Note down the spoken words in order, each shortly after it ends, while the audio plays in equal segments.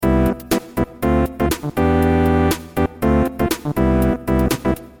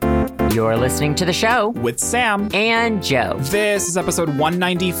You're listening to the show with Sam and Joe. This is episode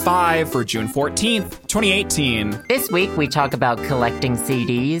 195 for June 14th, 2018. This week we talk about collecting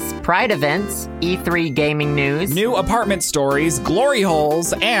CDs, Pride events, E3 gaming news, new apartment stories, glory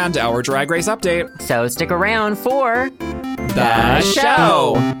holes, and our Drag Race update. So stick around for the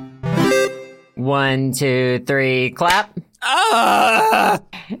show. 1, 2, 3, clap.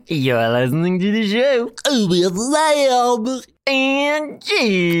 You're listening to the show with Sam and Joe.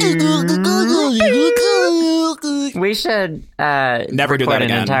 We should never do that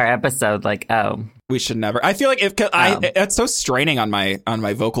again. An entire episode We should never. I feel like it's so straining on my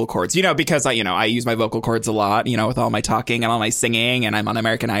vocal cords, because I use my vocal cords a lot, with all my talking and all my singing, and I'm on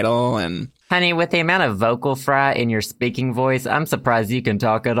American Idol. And honey, with the amount of vocal fry in your speaking voice, I'm surprised you can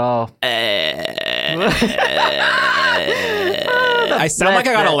talk at all. I sound like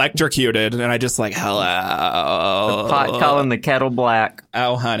I got electrocuted, and I just hello. The pot calling the kettle black.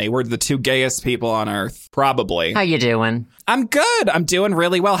 Oh, honey, we're the two gayest people on earth, probably. How you doing? I'm good. I'm doing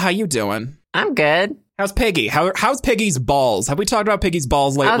really well. How you doing? I'm good. How's Piggy? How's Piggy's balls? Have we talked about Piggy's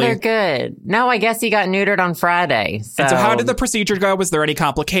balls lately? Oh, they're good. No, I guess he got neutered on Friday. So how did the procedure go? Was there any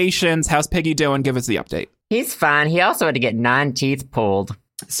complications? How's Piggy doing? Give us the update. He's fine. He also had to get 9 teeth pulled.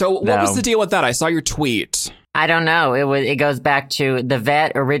 So what was the deal with that? I saw your tweet. I don't know. It goes back to the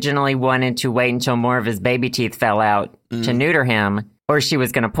vet originally wanted to wait until more of his baby teeth fell out to neuter him, or she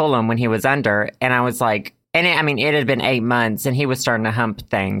was going to pull him when he was under. And I was like, it had been 8 months and he was starting to hump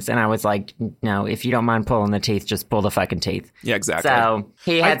things. And I was like, no, if you don't mind pulling the teeth, just pull the fucking teeth. Yeah, exactly. So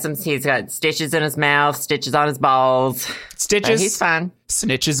he's got stitches in his mouth, stitches on his balls. Stitches. But he's fine.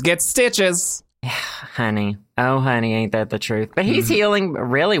 Snitches get stitches. Honey. Oh, honey, ain't that the truth? But he's healing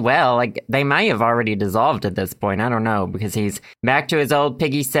really well. They may have already dissolved at this point. I don't know, because he's back to his old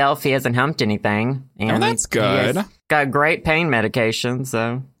piggy self. He hasn't humped anything. And that's good. He's got great pain medication,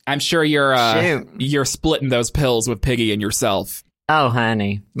 so... I'm sure you're splitting those pills with Piggy and yourself. Oh,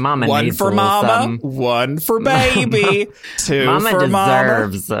 honey. Mama one needs for mama, something. One for baby, two mama for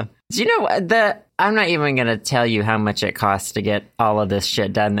deserves. mama. Do you know what? I'm not even going to tell you how much it costs to get all of this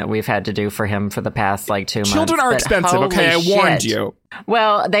shit done that we've had to do for him for the past 2 months. Children are expensive, okay? I warned you.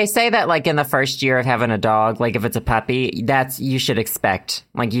 Well, they say that in the first year of having a dog, if it's a puppy, you should expect,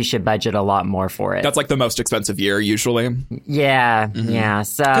 you should budget a lot more for it. That's the most expensive year usually. Yeah, yeah.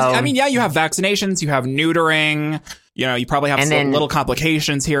 So, you have vaccinations, you have neutering, you probably have some little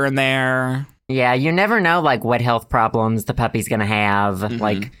complications here and there. Yeah, you never know, what health problems the puppy's gonna have.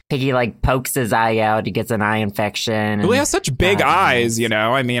 Piggy, pokes his eye out, he gets an eye infection. Well, he has such big eyes,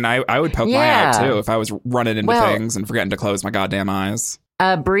 I would poke my eye out, too, if I was running into things and forgetting to close my goddamn eyes.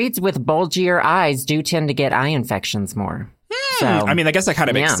 Breeds with bulgier eyes do tend to get eye infections more. So, I guess that kind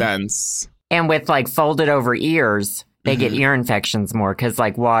of makes sense. And with, folded over ears, they get ear infections more, because,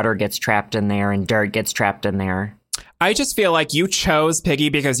 water gets trapped in there and dirt gets trapped in there. I just feel like you chose Piggy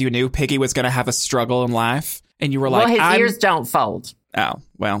because you knew Piggy was going to have a struggle in life. And you were like, well, his ears don't fold. Oh,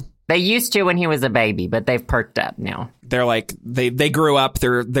 well. They used to when he was a baby, but they've perked up now. They're they grew up.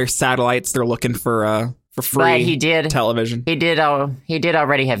 They're satellites. They're looking for free television. He did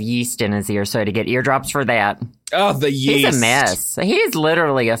already have yeast in his ear, so to get eardrops for that. Oh, the yeast. He's a mess. He is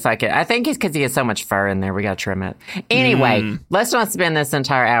literally a fucking... I think it's because he has so much fur in there. We got to trim it. Anyway, let's not spend this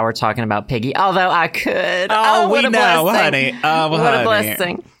entire hour talking about Piggy, although I could. Oh, we know, honey. Oh, what honey. A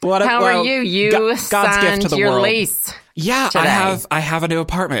blessing. How are you? You God's signed gift to the your world. lease. Yeah, today. I have a new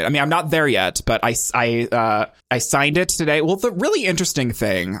apartment. I'm not there yet, but I signed it today. Well, the really interesting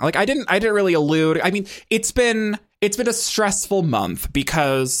thing, I didn't really allude. It's been a stressful month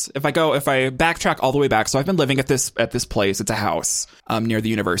because if I backtrack all the way back, so I've been living at this place. It's a house near the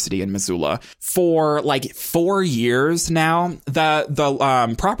university in Missoula for 4 years now.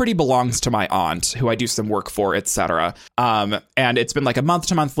 The property belongs to my aunt, who I do some work for, etc. And it's been a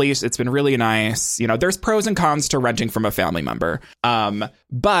month-to-month lease. It's been really nice. There's pros and cons to renting from a family member.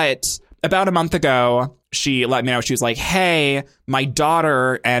 But about a month ago, she let me know. She was like, hey, my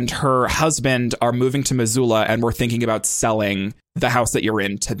daughter and her husband are moving to Missoula and we're thinking about selling the house that you're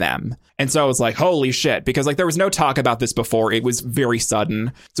in to them. And so I was like, holy shit, because there was no talk about this before. It was very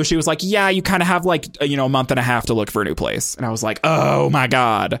sudden. So she was like, yeah, you kind of have a month and a half to look for a new place. And I was like, oh my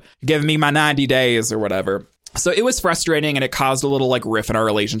God, give me my 90 days or whatever. So it was frustrating, and it caused a little like riff in our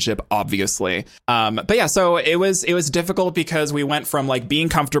relationship, obviously. But yeah, so it was difficult because we went from like being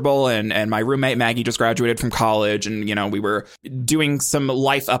comfortable, and my roommate Maggie just graduated from college, and you know we were doing some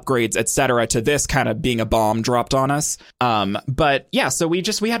life upgrades, etc., to this kind of being a bomb dropped on us. But yeah, so we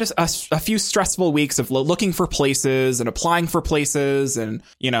had a few stressful weeks of looking for places and applying for places, and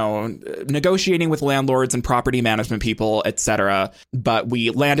you know negotiating with landlords and property management people, etc. But we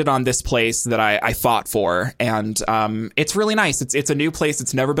landed on this place that I fought for. And it's really nice. It's a new place.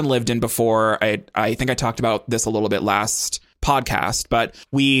 It's never been lived in before. I think I talked about this a little bit last podcast, but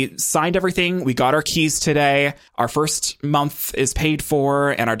we signed everything. We got our keys today. Our first month is paid for,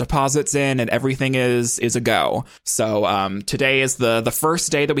 and our deposit's in, and everything is a go. So today is the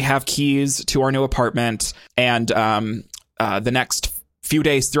first day that we have keys to our new apartment, and the next few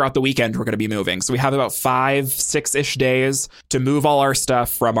days throughout the weekend we're going to be moving. So we have about 5-6-ish days to move all our stuff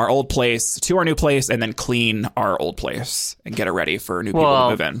from our old place to our new place, and then clean our old place and get it ready for new people to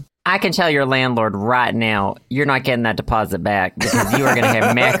move in. I can tell your landlord right now, you're not getting that deposit back, because you are going to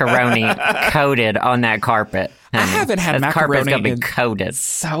have macaroni coated on that carpet. I haven't had macaroni carpet's going to be coated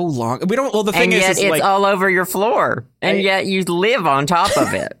so long. We don't. Well, the thing and yet is it's like, all over your floor, and yet you live on top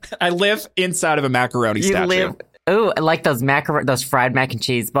of it. I live inside of a macaroni statue. Ooh, like those fried mac and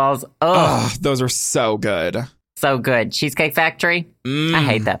cheese balls. Oh, those are so good. So good. Cheesecake Factory. I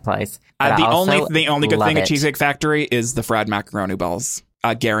hate that place. The only good thing at Cheesecake Factory is the fried macaroni balls.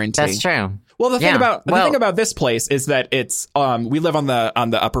 Guarantee. That's true. Well, the thing about this place is that it's we live on the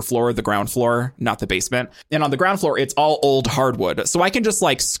upper floor, the ground floor, not the basement. And on the ground floor, it's all old hardwood. So I can just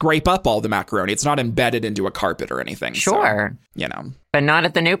like scrape up all the macaroni. It's not embedded into a carpet or anything. Sure. So, you know. But not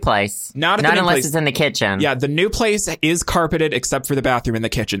at the new place. Not unless it's in the kitchen. Yeah, the new place is carpeted except for the bathroom and the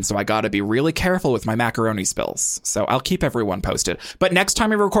kitchen. So I got to be really careful with my macaroni spills. So I'll keep everyone posted. But next time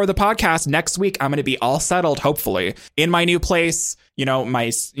we record the podcast, next week, I'm going to be all settled, hopefully, in my new place. You know, my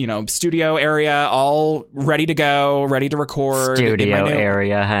studio area, all ready to go, ready to record. Studio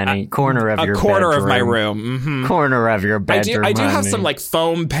area, honey. Corner of your bedroom. A corner of my room. Mm-hmm. Corner of your bedroom, I do have some like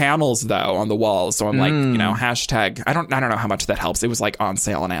foam panels though on the walls. So I'm like, hashtag. I don't know how much that helps. It was like on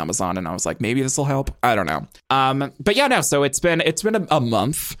sale on Amazon, and I was like, maybe this will help. I don't know. But yeah, no. So it's been a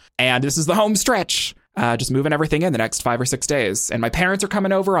month, and this is the home stretch. Just moving everything in the next 5 or 6 days. And my parents are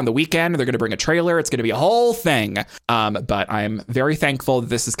coming over on the weekend. They're going to bring a trailer. It's going to be a whole thing. But I'm very thankful that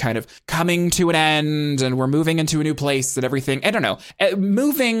this is kind of coming to an end, and we're moving into a new place and everything. I don't know.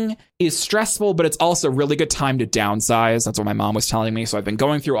 Moving is stressful, but it's also a really good time to downsize. That's what my mom was telling me. So I've been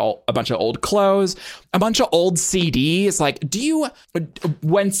going through a bunch of old clothes, a bunch of old CDs. Like,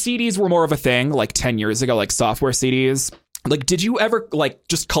 when CDs were more of a thing, like 10 years ago, like software CDs, like, did you ever like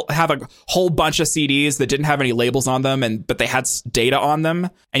just have a whole bunch of CDs that didn't have any labels on them, but they had data on them,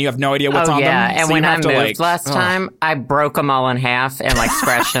 and you have no idea what's on them? Yeah, and so when I moved last time, I broke them all in half and like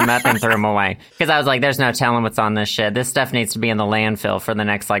scratched them up and threw them away, because I was like, "There's no telling what's on this shit. This stuff needs to be in the landfill for the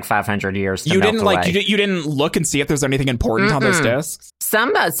next like 500 years." You didn't you didn't look and see if there's anything important on those discs.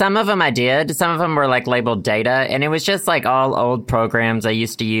 Some of them I did. Some of them were like labeled data, and it was just like all old programs I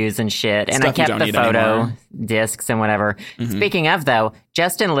used to use and shit. And I kept the photo discs and whatever. Mm-hmm. Speaking of, though,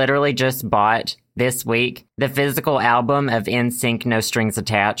 Justin literally just bought this week the physical album of NSYNC No Strings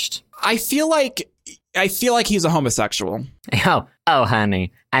Attached. I feel like he's a homosexual. Oh,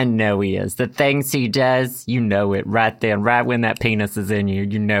 honey, I know he is. The things he does, you know it right then, right when that penis is in you,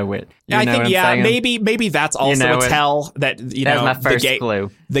 you know it. I think, maybe that's also a tell that, that was my first clue.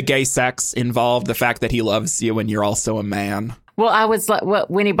 The gay sex involved, the fact that he loves you and you're also a man. Well, I was like,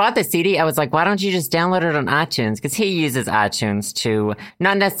 when he bought the CD, I was like, why don't you just download it on iTunes? Because he uses iTunes to,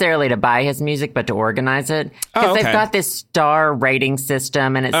 not necessarily to buy his music, but to organize it. Because they've got this star rating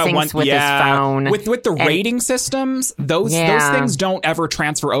system, and it syncs with his phone. With the rating systems, those things don't ever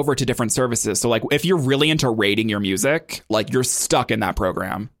transfer over to different services. So, like, if you're really into rating your music, like, you're stuck in that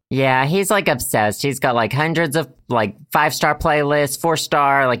program. Yeah, he's like obsessed. He's got like hundreds of like 5-star playlists,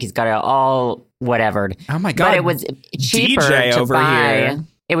 4-star, like he's got it all whatever. Oh my God. But it was cheaper DJ to over buy. Here.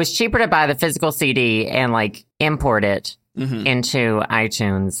 It was cheaper to buy the physical CD and like import it into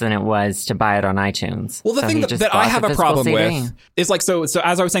iTunes than it was to buy it on iTunes. Well, the thing that I have a problem with is like, so as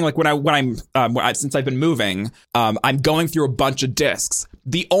I was saying, like when I'm since I've been moving, I'm going through a bunch of discs.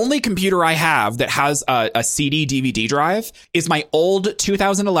 The only computer I have that has a CD DVD drive is my old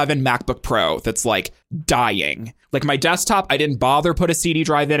 2011 MacBook Pro that's like dying. Like my desktop, I didn't bother put a CD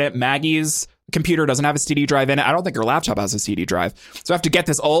drive in it. Maggie's computer doesn't have a CD drive in it. I don't think her laptop has a CD drive. So I have to get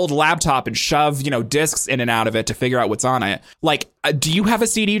this old laptop and shove, discs in and out of it to figure out what's on it. Like, do you have a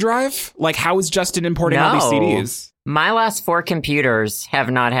CD drive? Like, how is Justin importing all these CDs? My last 4 computers have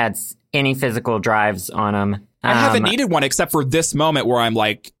not had any physical drives on them. I haven't needed one except for this moment where I'm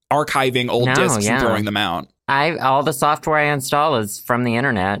like archiving old discs and throwing them out. All the software I install is from the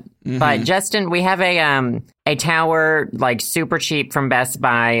internet. Mm-hmm. But Justin, we have a tower, like super cheap from Best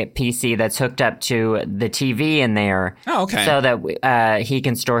Buy PC that's hooked up to the TV in there. Oh, okay. So that he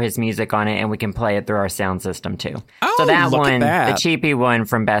can store his music on it and we can play it through our sound system too. Oh, so that look one, at that. the cheapy one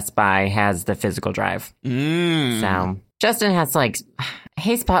from Best Buy has the physical drive. So Justin has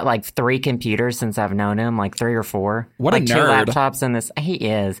he's bought like 3 computers since I've known him, like 3 or 4. What a nerd. 2 laptops in this. He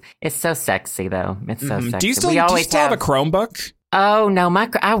is. It's so sexy though. It's so sexy. Do you still have a Chromebook? Oh no,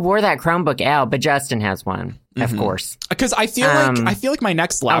 I wore that Chromebook out, but Justin has one, of course. Because I feel like my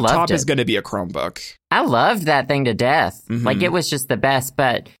next laptop is going to be a Chromebook. I loved that thing to death. Like it was just the best,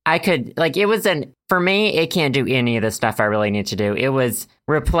 but I could for me, it can't do any of the stuff I really need to do. It was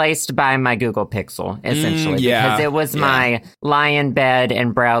replaced by my Google Pixel, essentially, because it was my lie in bed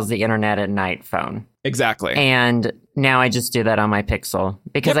and browse the internet at night phone. Exactly. And now I just do that on my Pixel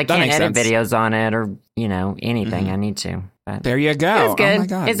because I can't edit videos on it or, anything I need to. But there you go. It was good. Oh my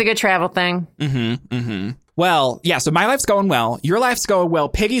God. It's a good travel thing. Well, yeah, so my life's going well. Your life's going well.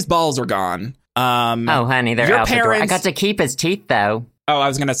 Piggy's balls are gone. Oh, honey, they're out the door. I got to keep his teeth, though. Oh, I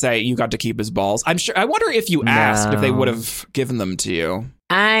was going to say you got to keep his balls. I wonder if you asked if they would have given them to you.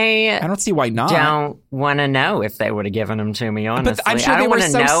 I don't see why not. Don't want to know if they would have given them to me, honestly. But I'm sure they were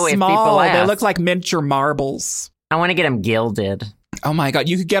so small. They look like miniature marbles. I want to get them gilded. Oh my God,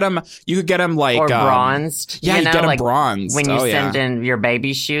 you could get them like or bronzed. Yeah, you get them bronzed. When you send in your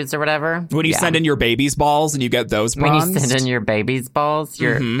baby's shoes or whatever. When you send in your baby's balls and you get those bronzed. When you send in your baby's balls,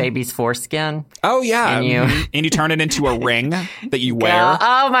 your baby's foreskin. Oh yeah, and you turn it into a ring that you wear.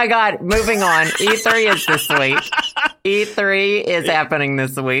 Oh my God, moving on. E3 is this week. E3 is happening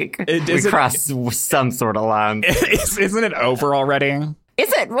this week. We crossed some sort of line. Isn't it over already?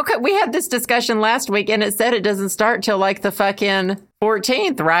 Is it? We had this discussion last week, and it said it doesn't start till like the fucking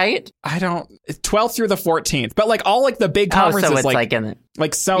 14th, right? 12th through the 14th, but like all like the big conferences, so it's like in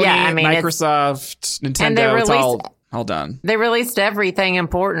like Sony, Microsoft, Nintendo, it's all done. They released everything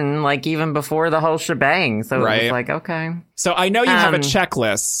important, like even before the whole shebang. So it was like, okay. So I know you have a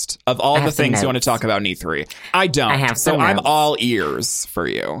checklist of all the things you want to talk about in E3. I don't. I have some notes. I'm all ears for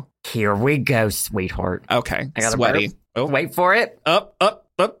you. Here we go, sweetheart. Okay. I got sweaty. Burp. Oh. Wait for it. Up.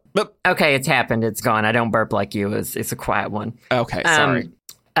 Okay, it's happened. It's gone. I don't burp like you. It's a quiet one. Okay, sorry.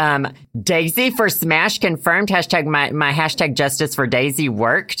 Daisy for Smash confirmed. Hashtag my hashtag justice for Daisy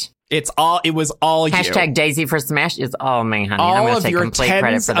worked. It was all you. Hashtag Daisy for Smash is all me, honey. All I'm going of to take your complete credit for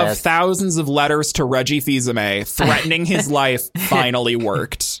tens this. of thousands of letters to Reggie Fils-Aimé threatening his life finally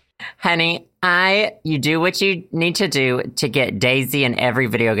worked. Honey, you do what you need to do to get Daisy in every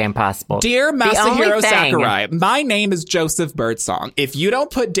video game possible. Dear Masahiro Sakurai, my name is Joseph Birdsong. If you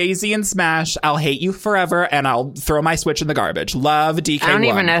don't put Daisy in Smash, I'll hate you forever and I'll throw my Switch in the garbage. Love, DK1. I don't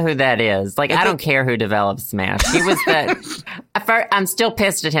even know who that is. Like, I don't care who developed Smash. He was I'm still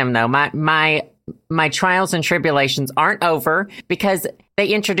pissed at him, though. My trials and tribulations aren't over because they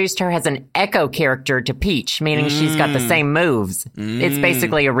introduced her as an Echo character to Peach, meaning she's got the same moves. It's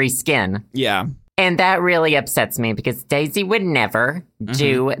basically a reskin. Yeah. And that really upsets me because Daisy would never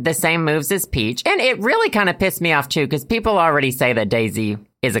do the same moves as Peach. And it really kind of pissed me off, too, because people already say that Daisy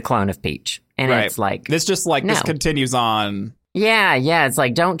is a clone of Peach. And it's like... This just like, this continues on... Yeah. It's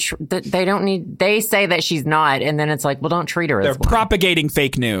like, they say that she's not, and then it's like, well, don't treat her as one. They're propagating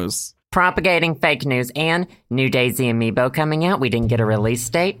fake news. Propagating fake news and new Daisy Amiibo coming out. We didn't get a release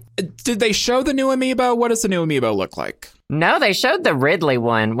date. Did they show the new Amiibo? What does the new Amiibo look like? No, they showed the Ridley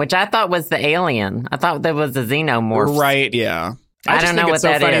one, which I thought was the alien. I thought that was the Xenomorph. Right, yeah. I don't know what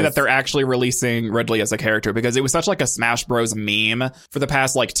that is. It's so funny that they're actually releasing Ridley as a character because it was such like a Smash Bros meme for the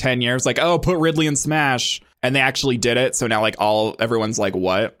past like 10 years. Like, oh, put Ridley in Smash. And they actually did it. So now like everyone's like,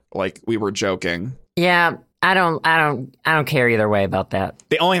 what? Like we were joking. Yeah. I don't care either way about that.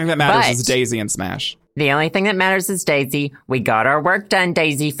 The only thing that matters is Daisy and Smash. The only thing that matters is Daisy. We got our work done,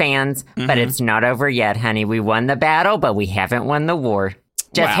 Daisy fans, but it's not over yet, honey. We won the battle, but we haven't won the war.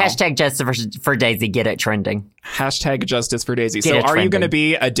 Hashtag justice for Daisy. Get it trending. Hashtag justice for Daisy. So are you going to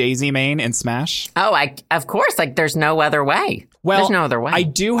be a Daisy main in Smash? Oh, of course. Like there's no other way. Well, there's no other way. I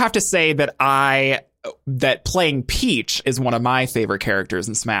do have to say that playing Peach is one of my favorite characters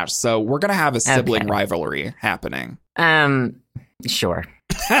in Smash. So we're going to have a sibling rivalry happening. Sure.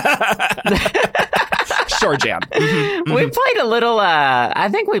 Sure, Jan. We played a little, I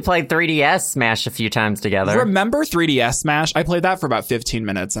think we played 3DS Smash a few times together. Remember 3DS Smash? I played that for about 15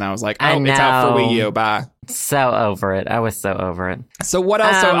 minutes and I was like, oh, it's out for Wii U. Bye. So over it. I was so over it. So what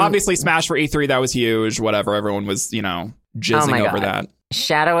else? So obviously Smash for E3, that was huge. Whatever. Everyone was, jizzing over that.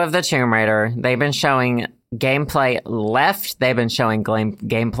 Shadow of the Tomb Raider. They've been showing gameplay left. They've been showing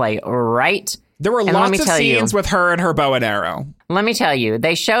gameplay right. There were lots of scenes with her and her bow and arrow. Let me tell you,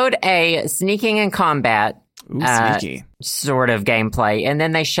 they showed a sneaking in combat sneaky sort of gameplay, and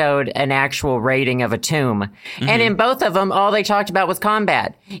then they showed an actual raiding of a tomb. And in both of them, all they talked about was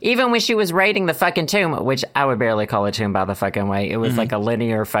combat. Even when she was raiding the fucking tomb, which I would barely call a tomb, by the fucking way. It was like a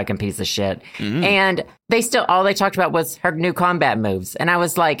linear fucking piece of shit. And all they talked about was her new combat moves. And I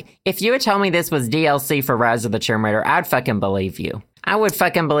was like, if you would tell me this was DLC for Rise of the Tomb Raider, I'd fucking believe you. I would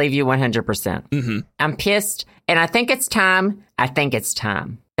fucking believe you 100%. I'm pissed, and I think it's time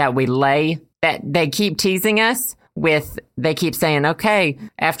that we that they keep teasing us with, they keep saying, okay,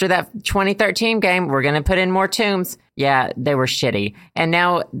 after that 2013 game, we're going to put in more tombs. Yeah, they were shitty. And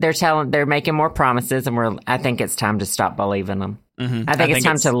now they're making more promises, and I think it's time to stop believing them. I think it's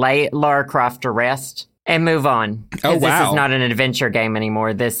time to lay Lara Croft to rest and move on. Oh, wow. This is not an adventure game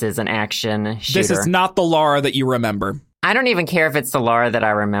anymore. This is an action shooter. This is not the Lara that you remember. I don't even care if it's the Lara that I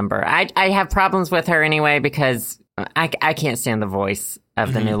remember. I have problems with her anyway because I can't stand the voice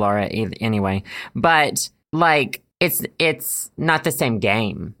of the new Lara anyway. But, like, it's not the same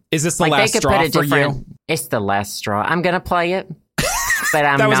game. Is this the last straw for you? It's the last straw. I'm going to play it, but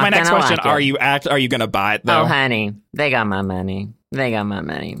I'm not going to like it. That was my next question. Are you going to buy it, though? Oh, honey, they got my money.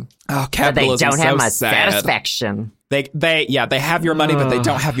 Oh, capitalism, but they don't have my sad. satisfaction. They have your money, but they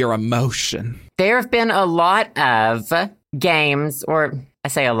don't have your emotion. There have been a lot of games, or I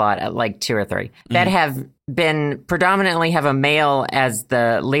say a lot, like 2 or 3, that have been predominantly have a male as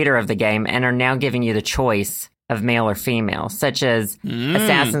the leader of the game and are now giving you the choice of male or female, such as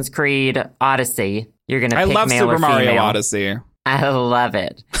Assassin's Creed Odyssey. You're going to pick male or female. I love Super Mario Odyssey. I love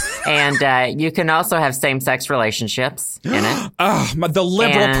it. And you can also have same-sex relationships in it. The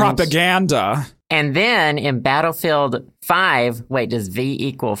liberal propaganda. And then in Battlefield 5, wait, does V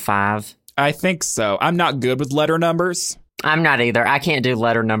equal 5? I think so. I'm not good with letter numbers. I'm not either. I can't do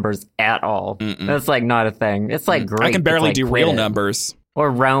letter numbers at all. That's like not a thing. It's like Greek. I can barely like do real numbers. Or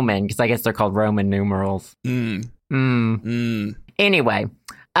Roman, because I guess they're called Roman numerals. Anyway,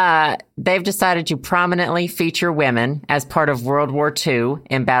 they've decided to prominently feature women as part of World War II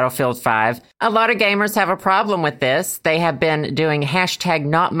in Battlefield 5. A lot of gamers have a problem with this. They have been doing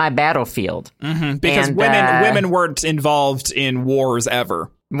 #NotMyBattlefield. Because women weren't involved in wars ever.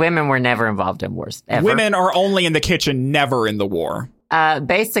 Women were never involved in wars, ever. Women are only in the kitchen, never in the war.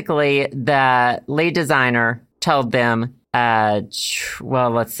 Basically, the lead designer told them, well,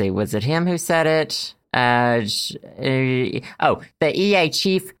 let's see, was it him who said it? The EA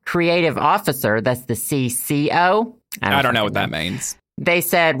Chief Creative Officer, that's the CCO. I don't know what that means. They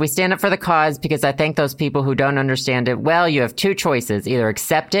said, we stand up for the cause because I think those people who don't understand it, well, you have 2 choices. Either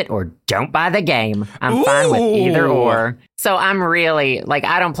accept it or don't buy the game. I'm fine with either or. So I'm really, like,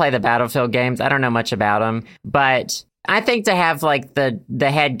 I don't play the Battlefield games. I don't know much about them. But I think to have, like, the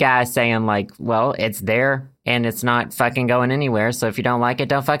head guy saying, like, well, it's there and it's not fucking going anywhere. So if you don't like it,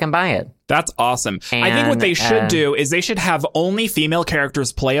 don't fucking buy it. That's awesome. And, I think what they should do is they should have only female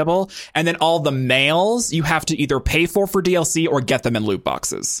characters playable, and then all the males you have to either pay for DLC or get them in loot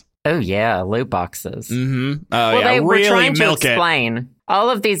boxes. Oh, yeah, loot boxes. They were really trying to explain. All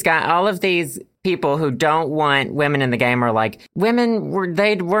of these people who don't want women in the game are like,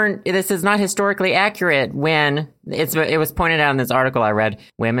 this is not historically accurate when it was pointed out in this article I read.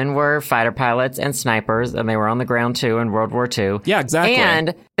 Women were fighter pilots and snipers, and they were on the ground too in World War II. Yeah, exactly.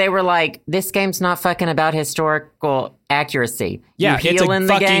 And they were like, this game's not fucking about historical accuracy. Yeah, you it's heal a in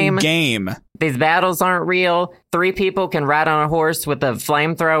the fucking game. These battles aren't real. 3 people can ride on a horse with a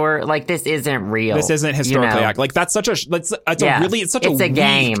flamethrower. Like, this isn't real. This isn't historically accurate. Like, that's such a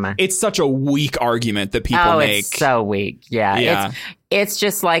game. It's such a weak argument that people make. It's so weak. Yeah. It's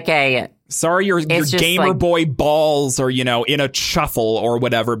just like a... Sorry, your Gamer Boy balls are, in a chuffle or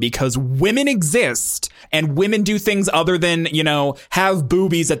whatever, because women exist and women do things other than, have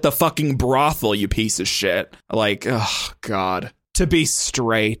boobies at the fucking brothel, you piece of shit. Like, oh, God. To be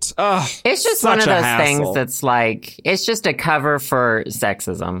straight. It's just one of those things that's like, it's just a cover for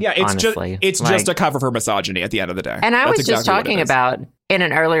sexism. Yeah, it's honestly. just a cover for misogyny at the end of the day. And I was just talking about in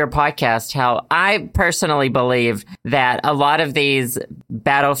an earlier podcast how I personally believe that a lot of these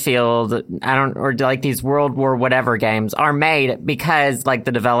Battlefield, these World War whatever games are made because like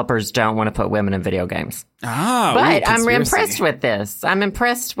the developers don't want to put women in video games. But I'm impressed with this. I'm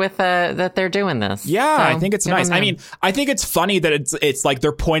impressed with that they're doing this. Yeah, so, I think it's nice. I mean, I think it's funny that it's like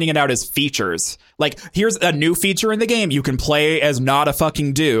they're pointing it out as features. Like, here's a new feature in the game. You can play as not a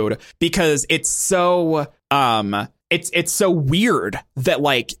fucking dude, because it's so it's so weird that,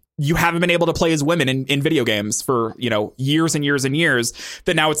 like, you haven't been able to play as women in video games for, years and years and years,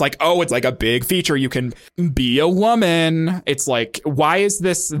 that now it's like, oh, it's like a big feature. You can be a woman. It's like, why is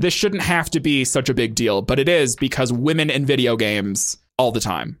this shouldn't have to be such a big deal, but it is, because women in video games all the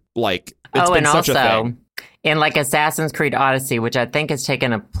time. Like, it's been such a thing. In like Assassin's Creed Odyssey, which I think has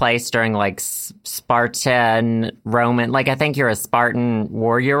taken a place during like Spartan Roman, like I think you're a Spartan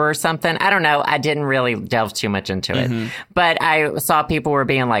warrior or something. I don't know. I didn't really delve too much into it, but I saw people were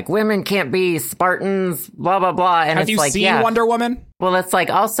being like, women can't be Spartans, blah, blah, blah. And have you seen Wonder Woman? Well, it's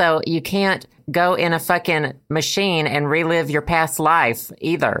like, also, you can't go in a fucking machine and relive your past life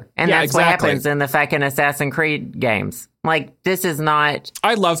either. And that's what happens in the fucking Assassin's Creed games. Like, this is not...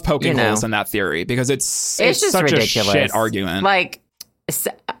 I love poking holes in that theory, because it's just such ridiculous. A shit argument. Like,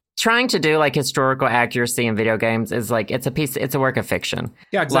 trying to do, like, historical accuracy in video games is, like, it's a work of fiction.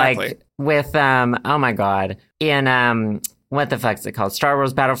 Yeah, exactly. Like, with, oh my God, in, what the fuck's it called? Star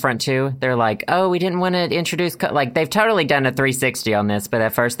Wars Battlefront 2. They're like, oh, we didn't want to introduce... Like, they've totally done a 360 on this, but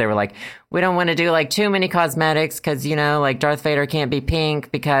at first they were like, we don't want to do, like, too many cosmetics because, like, Darth Vader can't be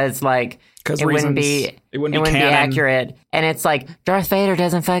pink because, like... It wouldn't be accurate. And it's like, Darth Vader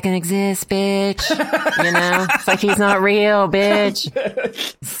doesn't fucking exist, bitch. It's like, he's not real, bitch.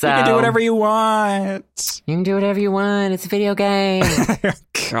 So you can do whatever you want. You can do whatever you want. It's a video game.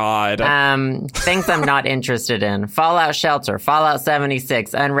 God. Things I'm not interested in. Fallout Shelter, Fallout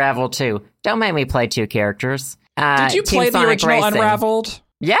 76, Unravel 2. Don't make me play two characters. Did you play the original Racing. Unraveled?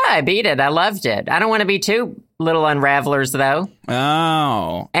 Yeah, I beat it. I loved it. I don't want to be two little unravelers, though.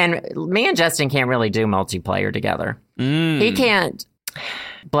 Oh. And me and Justin can't really do multiplayer together. He can't.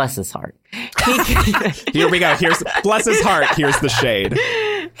 Bless his heart. Here we go. Bless his heart. Here's the shade.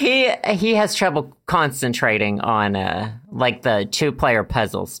 He has trouble concentrating on like the 2-player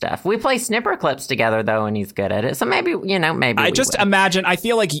puzzle stuff. We play snipper clips together though, and he's good at it. So maybe I just imagine. I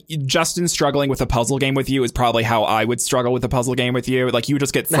feel like Justin struggling with a puzzle game with you is probably how I would struggle with a puzzle game with you. Like, you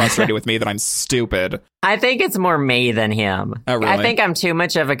just get frustrated with me that I'm stupid. I think it's more me than him. Oh, really? I think I'm too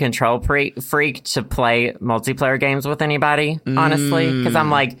much of a control freak to play multiplayer games with anybody, honestly. Because I'm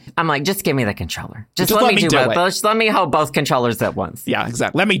like, just give me the controller. Just let me do both. Just let me hold both controllers at once. Yeah,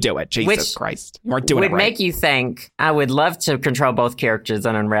 exactly. Let me do it. Jesus Christ. You aren't doing it right. Would make you think I would love to control both characters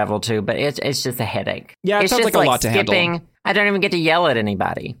on Unravel 2, but it's just a headache. Yeah, it sounds just like a lot to handle. I don't even get to yell at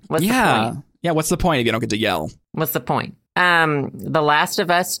anybody. What's the point? Yeah, what's the point if you don't get to yell? What's the point? The Last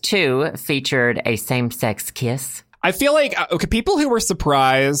of Us 2 featured a same-sex kiss. I feel like people who were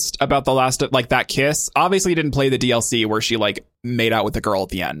surprised about that kiss obviously didn't play the DLC where she like made out with the girl at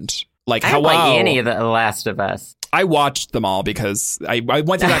the end. Like, I didn't play any of The Last of Us. I watched them all because I went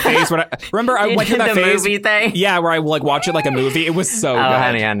through that phase when I went through that phase. Movie thing? Yeah, where I like watch it like a movie. It was so good.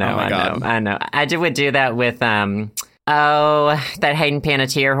 Honey, I know. I know. I would do that with that Hayden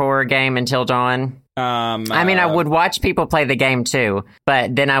Panettiere horror game Until Dawn. I would watch people play the game too,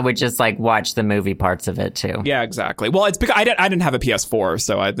 but then I would just like watch the movie parts of it too. Yeah, exactly. Well, it's because I didn't have a PS4,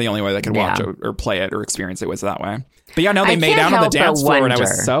 so the only way I could watch it or play it or experience it was that way. But yeah, no, they made out on the dance floor, and I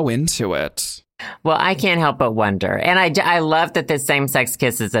was so into it. Well, I can't help but wonder, and I love that the same-sex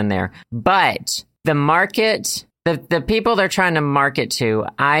kiss is in there, but the market. The people they're trying to market to,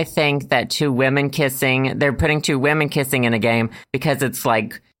 I think that they're putting two women kissing in a game because it's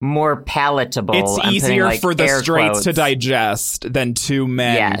like more palatable. It's easier for the straights to digest than two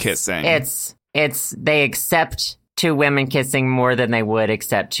men kissing. They accept two women kissing more than they would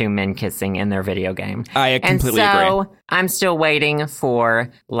accept two men kissing in their video game. I completely agree. So I'm still waiting for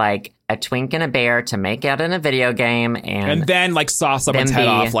like a twink and a bear to make out in a video game, and then like saw someone's head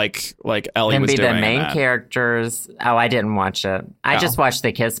off, like Ellie was doing. Be the main characters. Oh, I didn't watch it. I just watched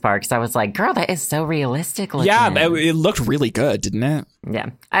the kiss part because I was like, "Girl, that is so realistic looking." Yeah, it looked really good, didn't it?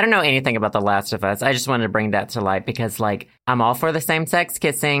 Yeah, I don't know anything about The Last of Us. I just wanted to bring that to light because, like, I'm all for the same-sex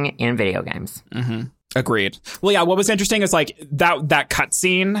kissing in video games. Mm-hmm. Agreed. Well, yeah, what was interesting is like that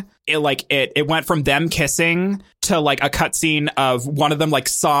cutscene, it went from them kissing to like a cutscene of one of them like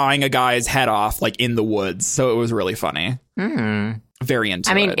sawing a guy's head off like in the woods. So it was really funny. Very into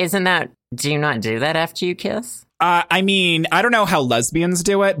it. Do you not do that after you kiss? I don't know how lesbians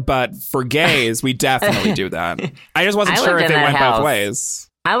do it, but for gays, we definitely do that. I just wasn't sure if it went both ways.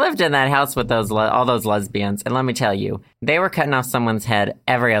 I lived in that house with all those lesbians, and let me tell you, they were cutting off someone's head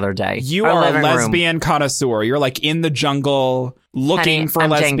every other day. You are a lesbian connoisseur. You're like in the jungle looking for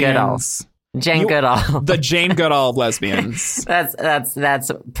lesbians. Jane Goodall. The Jane Goodall of lesbians.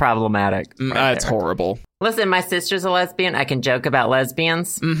 That's problematic. That's horrible. Listen, my sister's a lesbian. I can joke about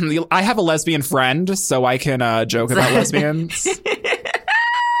lesbians. Mm-hmm. I have a lesbian friend, so I can joke about lesbians.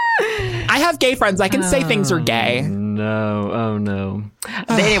 I have gay friends. I can say things are gay. no. Oh, no.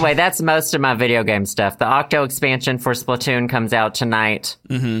 But anyway, that's most of my video game stuff. The Octo expansion for Splatoon comes out tonight,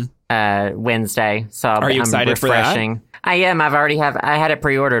 Wednesday. So Are you excited for that? I am. I had it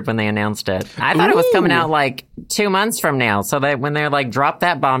pre-ordered when they announced it. I thought it was coming out like 2 months from now. So when they're like, drop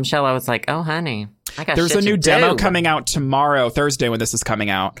that bombshell, I was like, oh, honey. There's a new demo coming out tomorrow, Thursday, when this is coming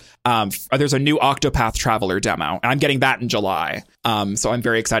out. There's a new Octopath Traveler demo. And I'm getting that in July. So I'm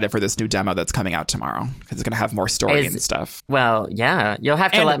very excited for this new demo that's coming out tomorrow because it's going to have more story and stuff. Well, yeah, you'll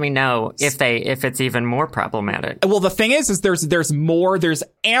have to let me know if it's even more problematic. Well, the thing is there's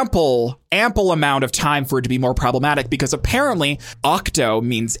ample amount of time for it to be more problematic because apparently Octo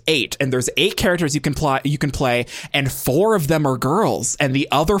means 8, and there's 8 characters you can play, and 4 of them are girls, and the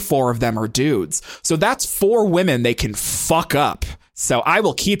other 4 of them are dudes. So that's 4 women they can fuck up. So I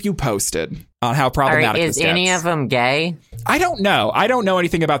will keep you posted on how problematic this gets. Is any of them gay? I don't know. I don't know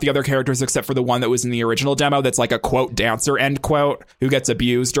anything about the other characters except for the one that was in the original demo that's like a quote dancer, end quote, who gets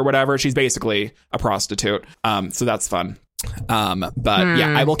abused or whatever. She's basically a prostitute. So that's fun. But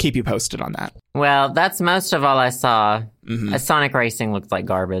yeah, I will keep you posted on that. Well, that's most of all I saw. Sonic Racing looked like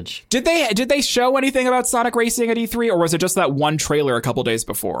garbage. Did they show anything about Sonic Racing at E3, or was it just that one trailer a couple days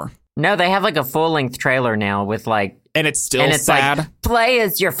before? No, they have like a full-length trailer now with like... And it's still sad? Like, play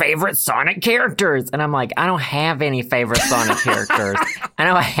as your favorite Sonic characters. And I'm like, I don't have any favorite Sonic characters. I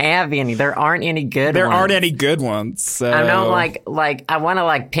don't have any. There aren't any good ones. There aren't any good ones. So. I don't like I want to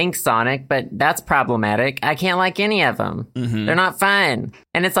like Pink Sonic, but that's problematic. I can't like any of them. They're not fun.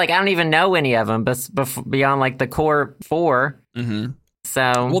 And it's like, I don't even know any of them beyond like the core 4. So,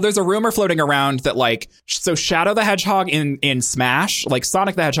 well, there's a rumor floating around that like, so Shadow the Hedgehog in Smash, like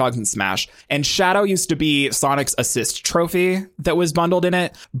Sonic the Hedgehog's in Smash, and Shadow used to be Sonic's assist trophy that was bundled in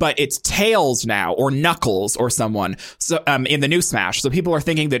it, but it's Tails now, or Knuckles or someone, so in the new Smash. So people are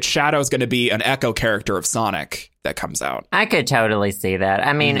thinking that Shadow's going to be an echo character of Sonic that comes out. I could totally see that.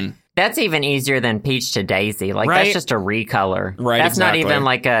 I mean, that's even easier than Peach to Daisy. Like, that's just a recolor. Right, that's exactly. not even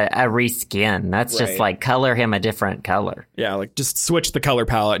like a reskin. That's just like color him a different color. Yeah, like just switch the color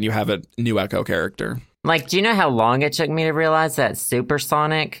palette and you have a new Echo character. Like, do you know how long it took me to realize that Super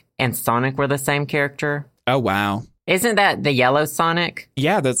Sonic and Sonic were the same character? Oh, wow. Isn't that the yellow Sonic?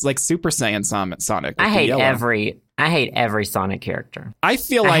 Yeah, that's like Super Saiyan Sonic. I hate every Sonic character. I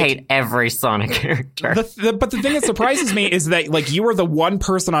hate every Sonic character. But the thing that surprises me is that like you were the one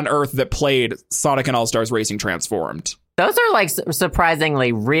person on Earth that played Sonic and All-Stars Racing Transformed. Those are like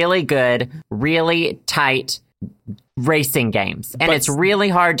surprisingly really good, really tight racing games. And it's really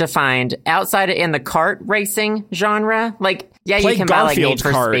hard to find outside in the kart racing genre. Like, yeah, you can buy like Need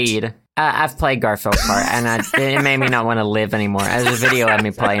for Speed. I've played Garfield Kart, and it made me not want to live anymore. There's a video of me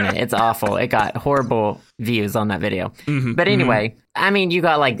playing it. It's awful. It got horrible views on that video. But anyway, I mean, you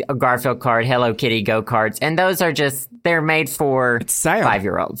got like a Garfield Kart, Hello Kitty go-karts, and those are they're made for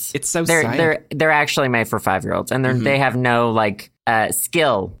 5-year-olds. It's so they're actually made for 5-year-olds, and they have no like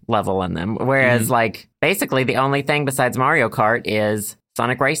skill level in them. Whereas like basically the only thing besides Mario Kart is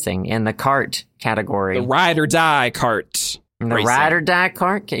Sonic Racing in the kart category. The ride or die kart. The ride or die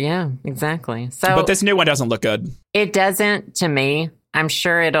kart, yeah, exactly. So, but this new one doesn't look good. It doesn't to me. I'm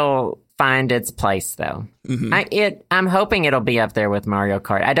sure it'll find its place, though. I'm hoping it'll be up there with Mario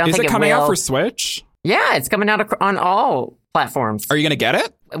Kart. I don't think it will. Is it coming out for Switch? Yeah, it's coming out on all platforms. Are you going to get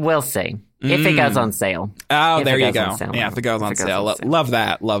it? We'll see. If it goes on sale. Oh, there you go. Yeah, if it goes on sale. Love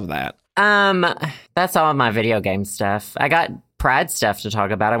that. Love that. That's all of my video game stuff. I got Pride stuff to talk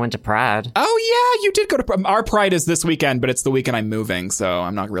about. I went to Pride. Oh, yeah, you did go to our Pride is this weekend, but it's the weekend I'm moving, so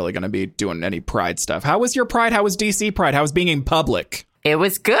I'm not really going to be doing any Pride stuff. How was your Pride? How was DC Pride? How was being in public? It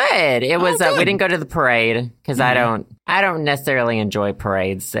was good. It was. We didn't go to the parade because I don't necessarily enjoy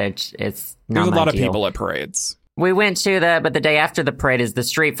parades. It's not There's a lot of deal. people at parades. We went to but the day after the parade is the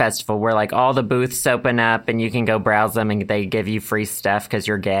street festival where like all the booths open up and you can go browse them and they give you free stuff because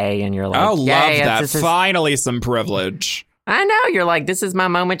you're gay and you're like, oh, love that. Finally some privilege. I know. You're like, this is my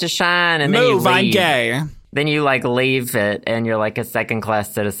moment to shine. And then you leave. I'm gay. Then you like leave it and you're like a second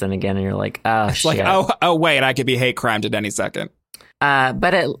class citizen again. And you're like, oh, it's shit. Like, oh, wait, I could be hate crimed at any second.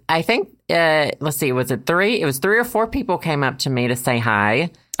 But I think, let's see, was it 3? It was 3 or 4 people came up to me to say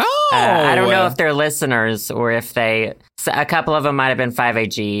hi. Oh, I don't know if they're listeners or if a couple of them might have been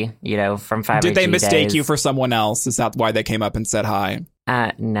 5AG, from 5AG. Did they mistake days. You for someone else? Is that why they came up and said hi?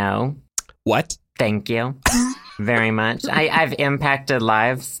 No. What? Thank you very much. I've impacted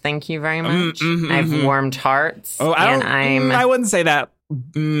lives. Thank you very much. I've warmed hearts. Oh, I wouldn't say that.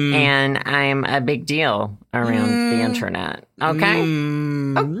 And I'm a big deal around the internet. Okay?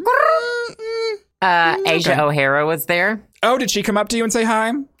 Asia O'Hara was there. Oh, did she come up to you and say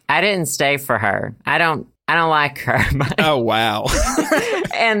hi? I didn't stay for her. I I don't like her. Oh, wow.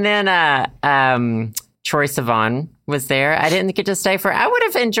 And then Troye Sivan was there. I didn't get to stay I would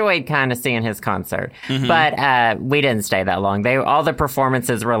have enjoyed kind of seeing his concert, but we didn't stay that long. All the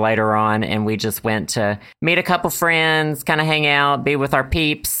performances were later on, and we just went to meet a couple friends, kind of hang out, be with our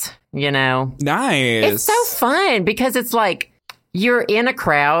peeps, you know. Nice. It's so fun because it's like you're in a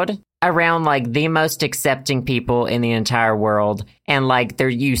crowd around like the most accepting people in the entire world, and like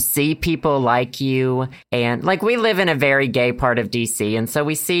you see people like you, and like we live in a very gay part of DC, and so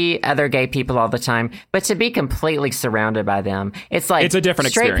we see other gay people all the time, but to be completely surrounded by them, it's like it's a different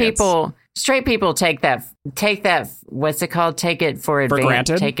experience. Straight people take that what's it called, take it for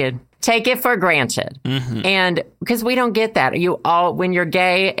granted. Take it for granted. And because we don't get that. When you're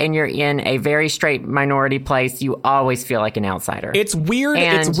gay and you're in a very straight minority place, you always feel like an outsider. It's weird.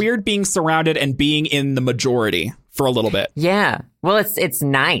 It's weird being surrounded and being in the majority for a little bit. Yeah. Well, it's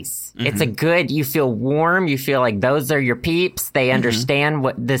nice. It's you feel warm. You feel like those are your peeps. They understand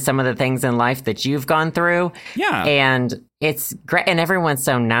some of the things in life that you've gone through. Yeah. And it's great. And everyone's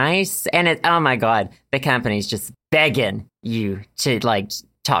so nice. And oh my God, the company's just begging you to like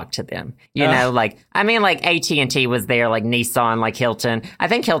talk to them, you know, like, I mean, like AT&T was there, like Nissan, like Hilton. I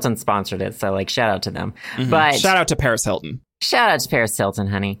think Hilton sponsored it. So like, shout out to them. But shout out to Paris Hilton. Shout out to Paris Hilton,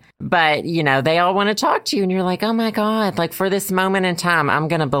 honey. But, you know, they all want to talk to you and you're like, oh my God, like for this moment in time, I'm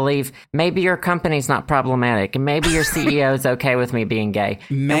going to believe maybe your company's not problematic and maybe your CEO is okay with me being gay.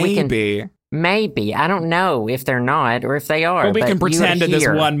 Maybe. I don't know if they're not or if they are. Well, we can pretend in this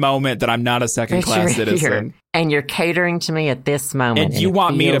one moment that I'm not a second-class citizen. And you're catering to me at this moment. And you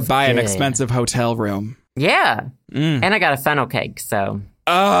want me to buy an expensive hotel room. Yeah. And I got a funnel cake, so.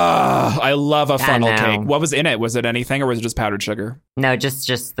 Oh, I love a funnel cake. What was in it? Was it anything or was it just powdered sugar? No,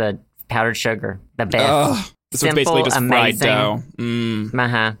 just the powdered sugar. The best. So it's basically just fried dough. Amazing.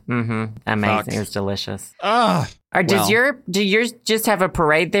 Fuck. It was delicious. Do yours just have a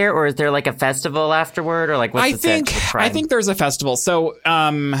parade there, or is there like a festival afterward, or like what's I think there's a festival. So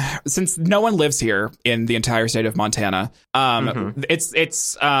since no one lives here in the entire state of Montana,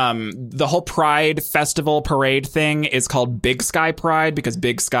 it's the whole Pride festival parade thing is called Big Sky Pride because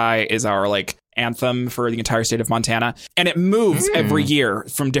Big Sky is our like anthem for the entire state of Montana, and it moves every year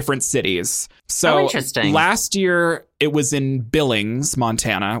from different cities. So last year it was in Billings,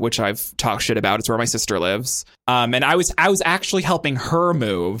 Montana, which I've talked shit about. It's where my sister lives. And I was actually helping her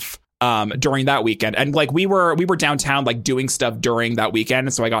move during that weekend. And like we were downtown like doing stuff during that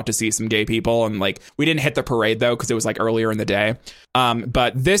weekend. So I got to see some gay people, and like we didn't hit the parade though because it was like earlier in the day.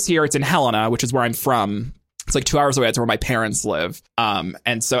 But this year it's in Helena, which is where I'm from. It's like 2 hours away. That's where my parents live. And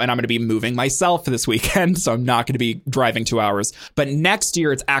I'm going to be moving myself this weekend. So I'm not going to be driving 2 hours. But next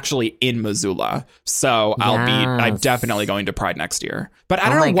year, it's actually in Missoula. So I'm definitely going to Pride next year. But I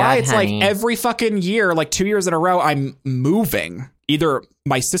don't know why it's honey. Like every fucking year, like 2 years in a row, I'm moving. Either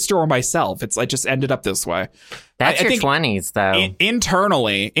my sister or myself. I just ended up this way. That's your 20s, though.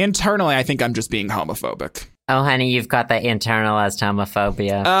 Internally, I think I'm just being homophobic. Oh, honey, you've got that internalized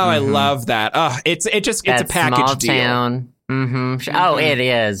homophobia. Oh, I love that. Oh, it's a package small deal. Town. Oh, it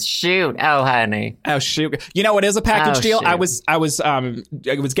is. Shoot. Oh, honey. Oh, shoot. You know what is a package deal? Shoot. I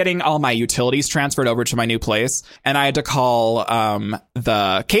was getting all my utilities transferred over to my new place, and I had to call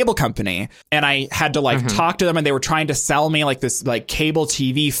the cable company, and I had to like talk to them, and they were trying to sell me like this like cable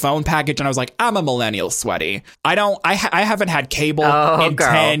TV phone package, and I was like, I'm a millennial, sweaty. I haven't had cable in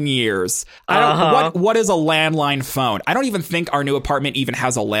 10 years. I don't. What is a landline phone? I don't even think our new apartment even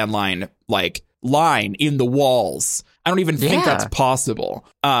has a landline like line in the walls. I don't even think that's possible.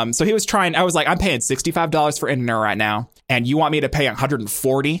 So he was trying. I was like, I'm paying $65 for internet right now, and you want me to pay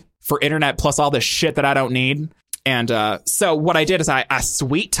 $140 for internet plus all this shit that I don't need? And so what I did is I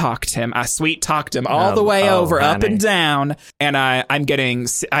sweet talked him. I sweet talked him all the way over, honey. Up and down. And I'm getting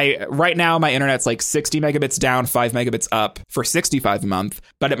right now my internet's like 60 megabits down, 5 megabits up for $65 a month.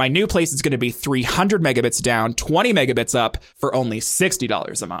 But at my new place, it's going to be 300 megabits down, 20 megabits up for only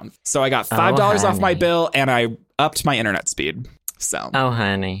 $60 a month. So I got $5 off my bill, and I upped my internet speed. So. Oh,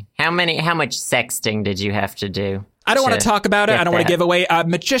 honey. How much sexting did you have to do? I don't want to talk about it. I don't want to give away. A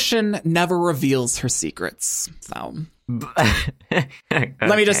magician never reveals her secrets. So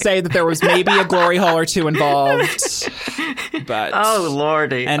let me just say that there was maybe a glory hole or two involved. But oh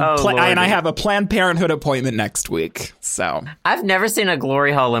lordy, and I have a Planned Parenthood appointment next week. So I've never seen a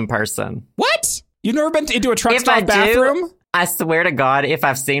glory hole in person. What? You've never been into a truck stop bathroom? I swear to God, if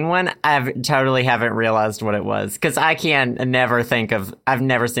I've seen one, I totally haven't realized what it was. Because I can never think of, I've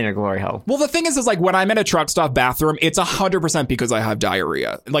never seen a glory hole. Well, the thing is like when I'm in a truck stop bathroom, it's 100% because I have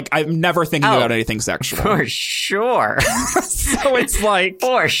diarrhea. Like I'm never thinking about anything sexual. For sure. So it's like.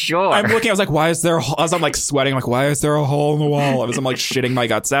 For sure. I'm looking, I was like, why is there a hole? As I'm like sweating, I'm like, why is there a hole in the wall? As I'm like shitting my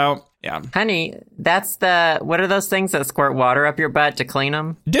guts out. Yeah. Honey, that's what are those things that squirt water up your butt to clean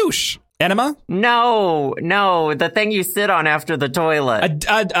them? Douche. Enema? No, the thing you sit on after the toilet.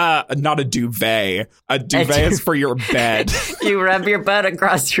 Not a duvet. A duvet is for your bed. You rub your butt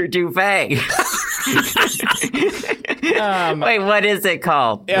across your duvet. Wait, what is it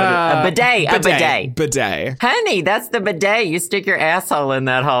called? A bidet. A bidet. Bidet. Honey, that's the bidet. You stick your asshole in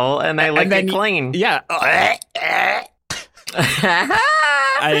that hole and they lick it clean. Yeah.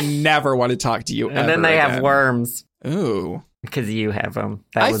 I never want to talk to you ever And then they again. have worms. Ooh. Because you have them.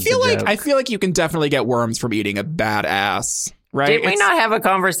 I feel like you can definitely get worms from eating a bad ass, right? Did we not have a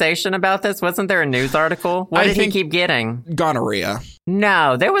conversation about this? Wasn't there a news article? What did he keep getting? Gonorrhea.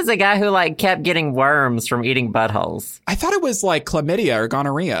 No, there was a guy who kept getting worms from eating buttholes. I thought it was like chlamydia or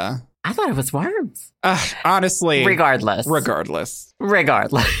gonorrhea. I thought it was worms. Honestly. Regardless.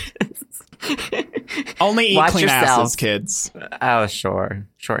 Only eat Watch clean yourself. asses, kids. Oh, sure.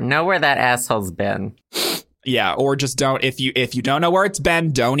 Know where that asshole's been. Yeah, or just don't. If you don't know where it's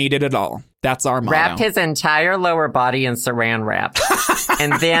been, don't eat it at all. That's our motto. Wrap his entire lower body in saran wrap,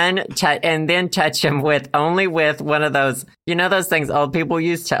 and then touch him with one of those, those things old people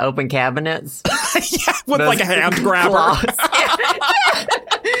use to open cabinets. Yeah, with those, like a hand grabber.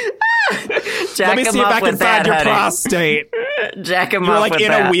 Let me see if I can find your prostate. Jack him You're up like with in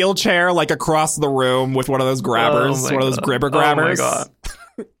that. a wheelchair, like across the room with one of those grabbers, one of those gribber grabbers. Oh my God.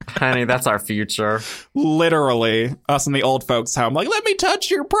 Honey, that's our future. Literally, us in the old folks' home. Like, let me touch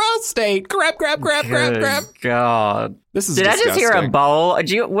your prostate. Grab. God. This is Did disgusting. I just hear a bowl?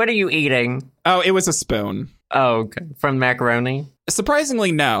 What are you eating? Oh, it was a spoon. Oh, okay. From macaroni?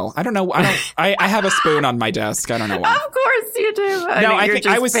 Surprisingly, no. I don't know. I have a spoon on my desk. I don't know why. Of course you do. I think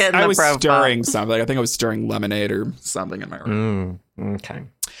I was profile. stirring something. I think I was stirring lemonade or something in my room. Okay.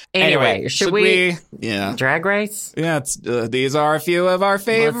 Anyway, should we? Yeah. Drag race? Yeah. These are a few of our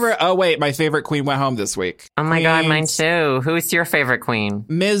favorite. Oh wait, my favorite queen went home this week. Oh my God, mine too. Who's your favorite queen?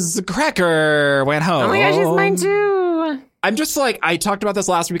 Ms. Cracker went home. Oh my gosh, she's mine too. I'm just like, I talked about this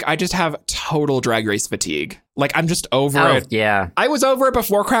last week. I just have total Drag Race fatigue. Like, I'm just over it. Yeah. I was over it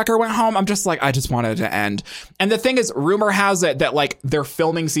before Cracker went home. I'm just like, I just wanted it to end. And the thing is, rumor has it that, like, they're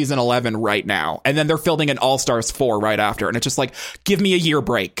filming season 11 right now. And then they're filming an All-Stars 4 right after. And it's just like, give me a year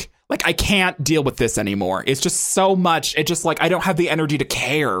break. Like, I can't deal with this anymore. It's just so much. It's just like, I don't have the energy to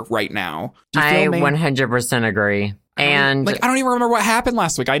care right now. Do you feel me? 100% agree. And I don't even remember what happened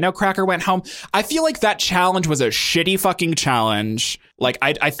last week. I know Cracker went home. I feel like that challenge was a shitty fucking challenge. Like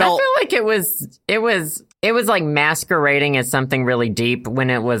I felt. I feel like it was like masquerading as something really deep when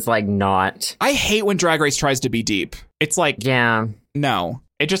it was like not. I hate when Drag Race tries to be deep. It's like, yeah, no.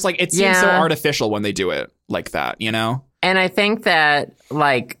 It just like, it seems so artificial when they do it like that, you know? And I think that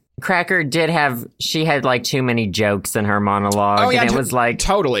like Cracker she had like too many jokes in her monologue. Oh, yeah, and it was like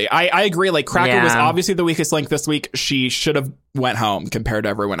totally. I agree. Like Cracker was obviously the weakest link this week. She should have went home compared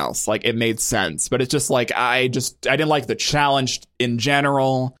to everyone else. Like it made sense, but it's just like I didn't like the challenge in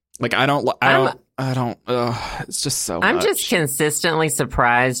general. Like I don't. It's just so. I'm much. just consistently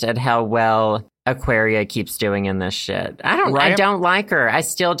surprised at how well Aquaria keeps doing in this shit. I don't like her. I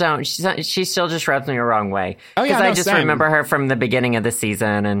still don't. She still just rubs me the wrong way. Oh yeah, I just remember her from the beginning of the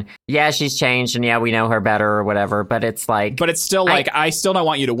season, and yeah, she's changed, and yeah, we know her better or whatever. But it's like, but it's still like I still don't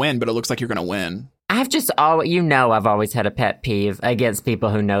want you to win, but it looks like you're gonna win. I've always had a pet peeve against people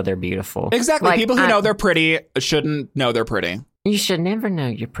who know they're beautiful. Exactly, like, people who know they're pretty shouldn't know they're pretty. You should never know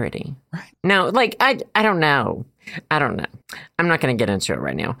you're pretty. Right. No, like I don't know. I'm not gonna get into it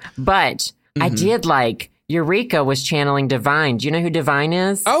right now, but. I did like Eureka was channeling Divine. Do you know who Divine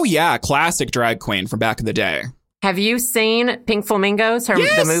is? Oh, yeah. Classic drag queen from back in the day. Have you seen Pink Flamingos,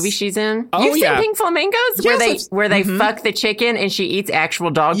 the movie she's in? Oh, You've seen Pink Flamingos? Yes, where they fuck the chicken and she eats actual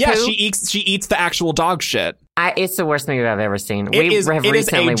dog poo? Yeah, she eats the actual dog shit. It's the worst movie I've ever seen. It is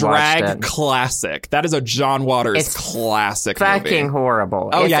a drag classic. That is a John Waters classic fucking movie.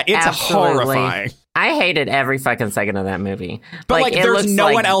 Horrible. Oh, it's horrifying. I hated every fucking second of that movie. But like there's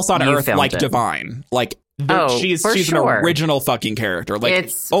no one else on earth like Divine. Like she's an original fucking character.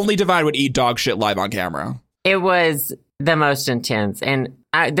 Like only Divine would eat dog shit live on camera. It was the most intense, and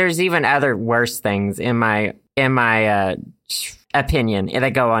there's even other worse things in my opinion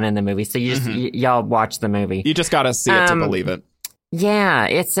that go on in the movie. So you just y'all watch the movie. You just gotta see it to believe it.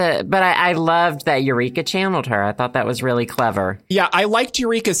 Yeah, but I loved that Eureka channeled her. I thought that was really clever. Yeah, I liked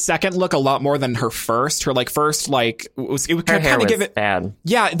Eureka's second look a lot more than her first. Her first it would Her hair kind of give was it bad.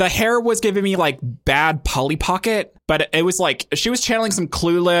 Yeah, the hair was giving me bad Polly Pocket, but it was she was channeling some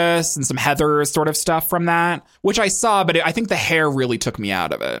Clueless and some Heather sort of stuff from that, which I saw, but I think the hair really took me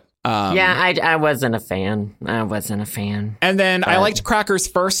out of it. I wasn't a fan. And then I liked Cracker's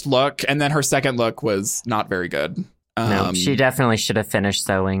first look, and then her second look was not very good. No, she definitely should have finished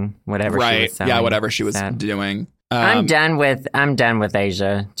sewing whatever she was sewing. Yeah, whatever she was doing. I'm done with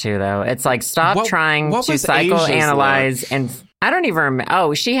Asia too, though. It's stop trying to psychoanalyze and I don't even remember.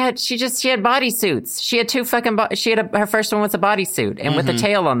 Oh, she had bodysuits. She had two fucking. Her first one was a bodysuit and with a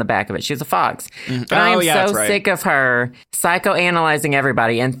tail on the back of it. She was a fox. But I am so sick of her psychoanalyzing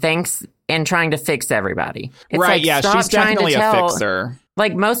everybody and trying to fix everybody. It's she's definitely a fixer.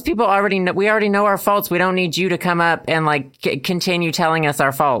 Most people we already know our faults. We don't need you to come up and continue telling us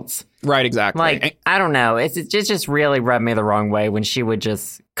our faults. Right, exactly. I don't know. It just really rubbed me the wrong way when she would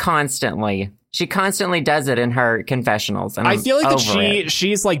just constantly does it in her confessionals. And I feel like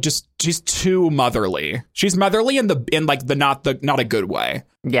she's too motherly. She's motherly in not a good way.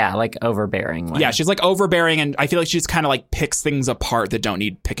 Yeah, overbearing way. Yeah, she's overbearing, and I feel like she's kind of picks things apart that don't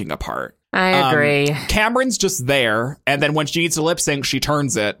need picking apart. I agree. Cameron's just there, and then when she needs to lip sync, she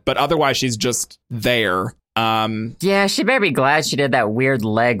turns it, but otherwise she's just there. Yeah, she better be glad she did that weird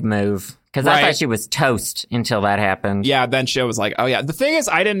leg move. Because I thought she was toast until that happened. Yeah, then she was oh yeah. The thing is,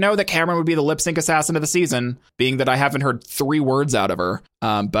 I didn't know that Cameron would be the lip sync assassin of the season, being that I haven't heard 3 words out of her.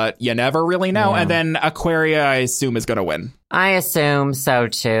 But you never really know. Yeah. And then Aquaria, I assume, is going to win. I assume so,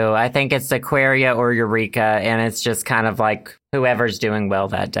 too. I think it's Aquaria or Eureka, and it's just kind of whoever's doing well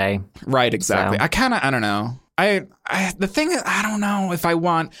that day. Right, exactly. So. I don't know. The thing is, I don't know if I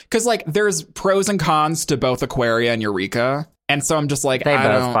want... Because, there's pros and cons to both Aquaria and Eureka. And so I'm just they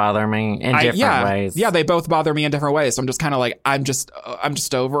both bother me in different ways. Yeah, they both bother me in different ways. So I'm just kind of I'm just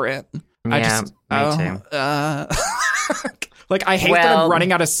over it. Yeah, me too. I hate that I'm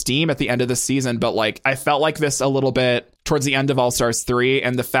running out of steam at the end of the season, but I felt this a little bit towards the end of All Stars 3,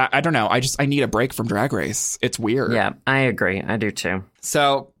 and the fact, I don't know, I need a break from Drag Race. It's weird. Yeah, I agree. I do too.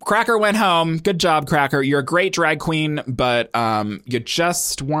 So Cracker went home. Good job, Cracker. You're a great drag queen, but you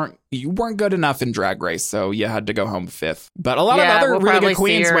just weren't good enough in Drag Race, so you had to go home 5th. But a lot of other really good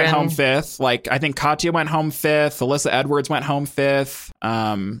queens went home 5th. I think Katya went home 5th. Alyssa Edwards went home 5th.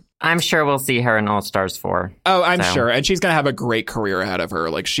 I'm sure we'll see her in All Stars 4. Oh, I'm sure. And she's going to have a great career ahead of her.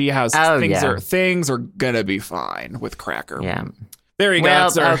 She has things are going to be fine with Cracker. Yeah. There you go.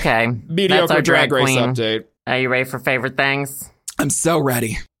 Okay. Mediocre drag race update. Are you ready for favorite things? I'm so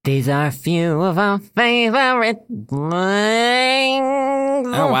ready. These are a few of our favorite things.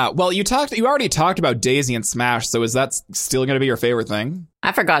 Oh, wow. Well, you already talked about Daisy and Smash, so is that still going to be your favorite thing?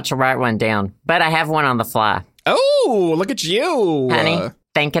 I forgot to write one down, but I have one on the fly. Oh, look at you. Honey,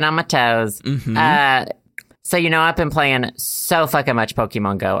 thinking on my toes. Mm-hmm. So, I've been playing so fucking much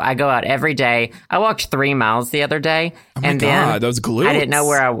Pokemon Go. I go out every day. I walked 3 miles the other day. Oh my God, those glutes. I didn't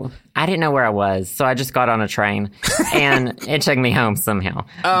know where I was, so I just got on a train, and it took me home somehow.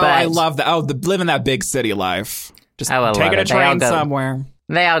 Oh, I love that. Oh, living that big city life. Just taking a train somewhere.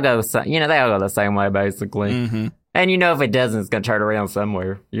 They all go the same way, basically. Mm-hmm. And if it doesn't, it's going to turn around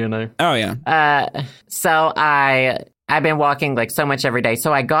somewhere, Oh, yeah. So I've been walking so much every day.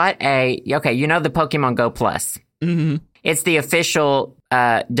 So I got the Pokemon Go Plus. Mm-hmm. It's the official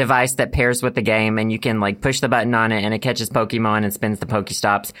device that pairs with the game, and you can push the button on it and it catches Pokemon and spins the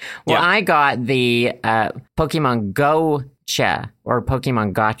Pokestops. Well, I got the Pokemon Gocha or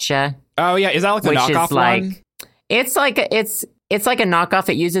Pokemon Gotcha. Oh yeah, is that the knockoff one? It's like a knockoff.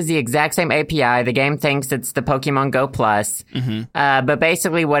 It uses the exact same API. The game thinks it's the Pokemon Go Plus, but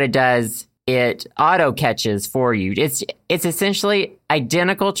basically what it does, it auto catches for you. It's essentially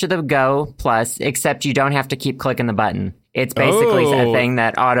identical to the Go Plus, except you don't have to keep clicking the button. It's basically a thing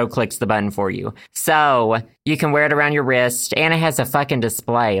that auto clicks the button for you. So you can wear it around your wrist, and it has a fucking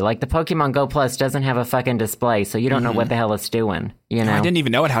display. The Pokemon Go Plus doesn't have a fucking display, so you don't know what the hell it's doing. I didn't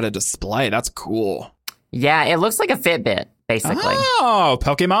even know it had a display. That's cool. Yeah, it looks like a Fitbit, basically. Oh,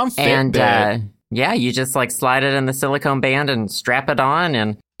 Pokemon Fitbit. And you just slide it in the silicone band and strap it on,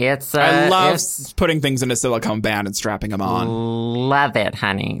 and it's... I love putting things in a silicone band and strapping them on. Love it,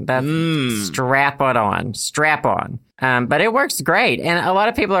 honey. That's strap it on. Strap on. But it works great. And a lot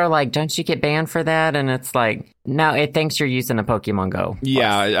of people are like, don't you get banned for that? And it's no, it thinks you're using a Pokemon Go.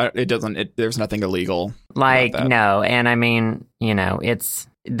 Yeah, it doesn't. There's nothing illegal. No. And I mean, it's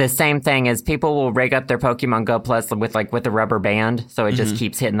the same thing as people will rig up their Pokemon Go Plus with a rubber band. So it just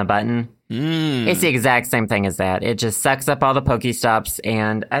keeps hitting the button. It's the exact same thing as that. It just sucks up all the Pokestops,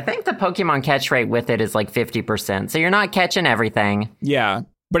 and I think the Pokemon catch rate with it is like 50%. So you're not catching everything. Yeah,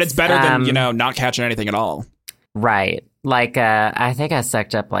 but it's better than, not catching anything at all. Right. Like, I think I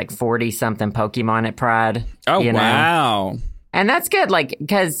sucked up like 40-something Pokemon at Pride. Oh, wow. And that's good, like,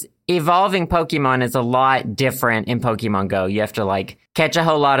 because evolving Pokemon is a lot different in Pokemon Go. You have to, like, catch a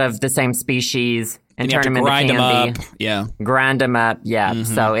whole lot of the same species and turn them into candy. Grind them up. Yeah. Grind them up, yeah.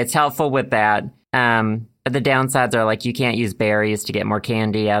 Mm-hmm. So it's helpful with that. But the downsides are, like, you can't use berries to get more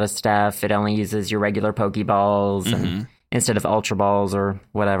candy out of stuff. It only uses your regular Pokeballs and instead of Ultra Balls or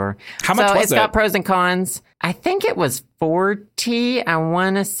whatever. How much was it? It's got pros and cons. I think it was 40. I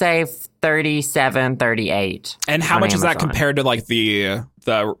want to say 37, 38. And how much is that compared to like the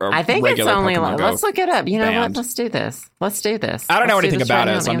I think it's only Pokemon Go let's look it up. You know band. what? Let's do this. I don't know anything about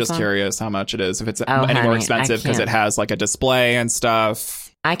it, so I'm just curious how much it is. If it's any more expensive because it has like a display and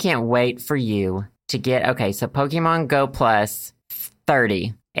stuff. I can't wait for you to get so Pokemon Go Plus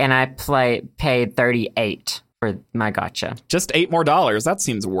 30, and I paid 38. For my gotcha. Just $8 more. That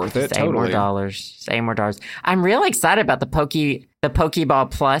seems worth it. Totally. $8 more. I'm really excited about the Pokeball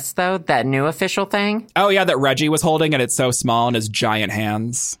Plus, though, that new official thing. Oh, yeah, that Reggie was holding, and it's so small in his giant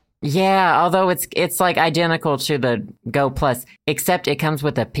hands. Yeah, although it's like identical to the Go Plus, except it comes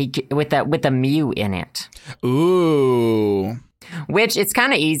with a Mew in it. Ooh. Which it's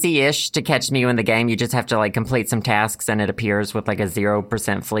kind of easy-ish to catch Mew in the game. You just have to like complete some tasks, and it appears with like a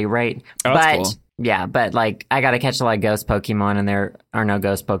 0% flea rate. Oh, that's cool. Yeah, but like I got to catch a lot of ghost Pokemon, and there are no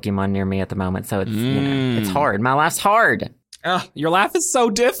ghost Pokemon near me at the moment, so it's it's hard. My life's hard. Your laugh is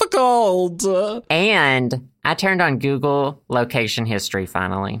so difficult. And I turned on Google location history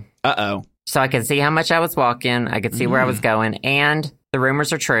finally. Uh-oh. So I could see how much I was walking. I could see where I was going, and the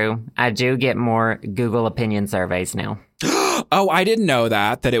rumors are true. I do get more Google opinion surveys now. Oh, I didn't know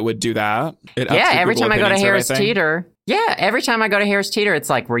that it would do that. Every time I go to Harris Teeter. Yeah, every time I go to Harris Teeter, it's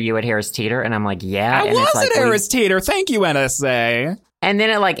like, were you at Harris Teeter? And I'm like, yeah. I was at Harris Teeter. Thank you, NSA. And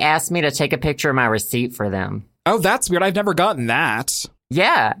then it like asked me to take a picture of my receipt for them. Oh, that's weird. I've never gotten that.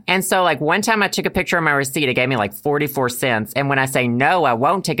 Yeah. And so like one time I took a picture of my receipt, it gave me like 44 cents. And when I say no, I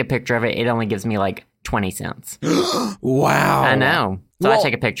won't take a picture of it, it only gives me like 20 cents. Wow. I know. So I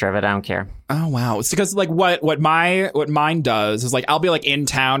take a picture of it. I don't care. Oh, wow. It's because like what mine does is like I'll be like in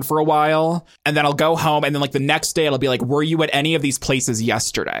town for a while and then I'll go home and then like the next day it'll be like, were you at any of these places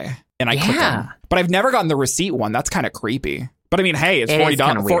yesterday? And I click them. But I've never gotten the receipt one. That's kind of creepy. But I mean, hey, it's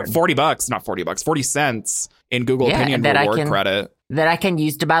 $40, not $40, 40 cents in Google Opinion reward credit. That I can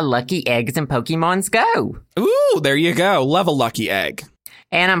use to buy lucky eggs in Pokemon's Go. Ooh, there you go. Love a lucky egg.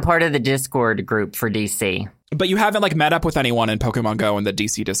 And I'm part of the Discord group for DC. But you haven't like met up with anyone in Pokemon Go in the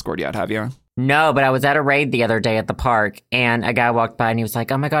DC Discord yet, have you? No, but I was at a raid the other day at the park, and a guy walked by and he was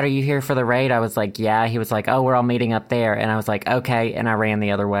like, oh my God, are you here for the raid? I was like, yeah. He was like, oh, we're all meeting up there. And I was like, okay. And I ran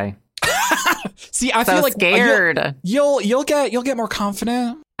the other way. See, I feel like scared. You'll get more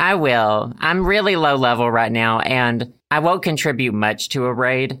confident. I will. I'm really low level right now, and I won't contribute much to a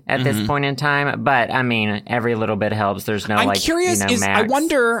raid at this point in time. But I mean, every little bit helps. There's no I'm curious. Max. I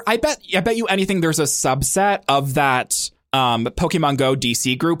wonder. I bet you anything. There's a subset of that Pokemon Go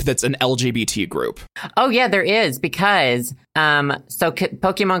DC group that's an LGBT group. Oh yeah, there is, because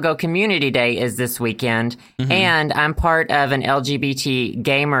Pokemon Go Community Day is this weekend, and I'm part of an LGBT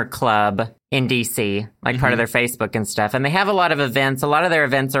gamer club in DC, like part of their Facebook and stuff. And they have a lot of events. A lot of their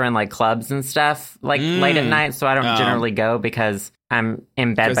events are in like clubs and stuff, like late at night. So I don't generally go because I'm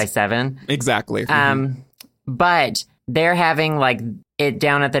in bed by 7. Exactly. But they're having like it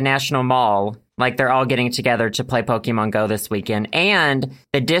down at the National Mall. Like they're all getting together to play Pokemon Go this weekend. And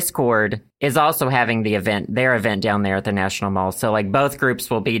the Discord is also having their event down there at the National Mall. So like both groups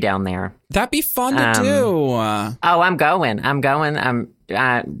will be down there. That'd be fun to do. Oh, I'm going.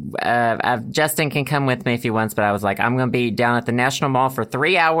 Justin can come with me if he wants, but I was like, I'm going to be down at the National Mall for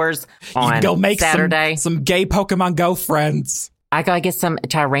 3 hours on go make Saturday. Some gay Pokemon Go friends. I got to get some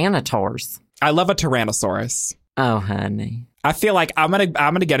Tyrannotors. I love a Tyrannosaurus. Oh, honey. I feel like I'm gonna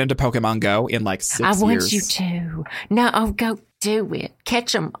get into Pokemon Go in like 6 years. I want you to. No, go do it.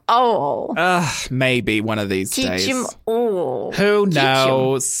 Catch them all. Maybe one of these days. Catch them all. Who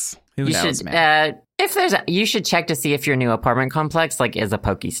knows? Who knows, man? You should check to see if your new apartment complex like is a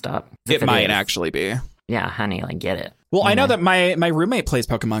Pokestop. It might actually be. Yeah, honey, like get it. Well, I know that my roommate plays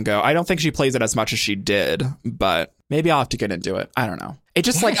Pokemon Go. I don't think she plays it as much as she did, but maybe I'll have to get into it. I don't know. It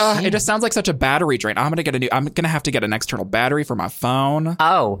just it just sounds like such a battery drain. I'm gonna have to get an external battery for my phone.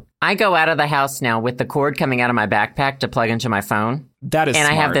 Oh, I go out of the house now with the cord coming out of my backpack to plug into my phone. That is smart.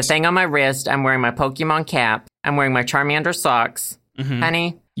 And I have the thing on my wrist. I'm wearing my Pokemon cap. I'm wearing my Charmander socks.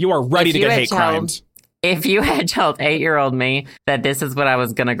 Honey, You are ready to get hate crimed. If you had told 8-year-old me that this is what I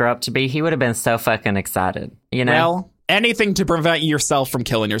was going to grow up to be, he would have been so fucking excited. You know? Well, anything to prevent yourself from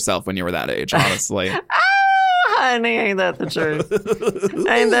killing yourself when you were that age, honestly. Honey, ain't that the truth?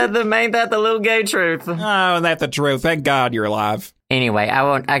 ain't that the little gay truth? Oh, that's the truth. Thank God you're alive. Anyway,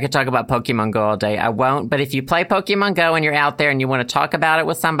 I could talk about Pokemon Go all day. I won't, but if you play Pokemon Go and you're out there and you want to talk about it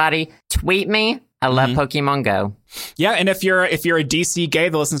with somebody, tweet me. I love Pokemon Go. Yeah, and if you're a DC gay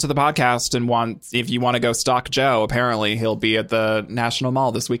that listens to the podcast and if you want to go stalk Joe, apparently he'll be at the National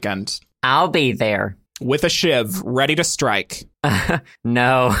Mall this weekend. I'll be there. With a shiv, ready to strike.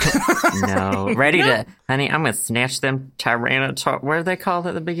 No. Ready to... Honey, I'm going to snatch them Tyranitar... What are they called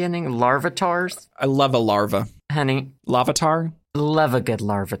at the beginning? Larvatars? I love a larva. Honey. Lavatar? Love a good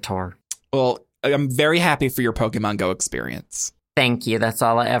Larvatar. Well, I'm very happy for your Pokemon Go experience. Thank you. That's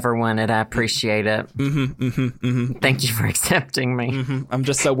all I ever wanted. I appreciate it. Thank you for accepting me. I'm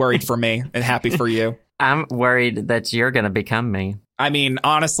just so worried for me and happy for you. I'm worried that you're going to become me. I mean,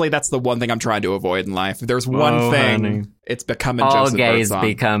 honestly, that's the one thing I'm trying to avoid in life. If there's one thing, honey. It's becoming all Joseph gays Birdsong.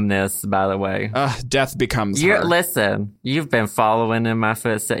 Become this, by the way. Death becomes her. Listen, you've been following in my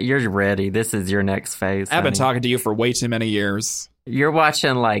footsteps. You're ready. This is your next phase. I've been talking to you for way too many years. You're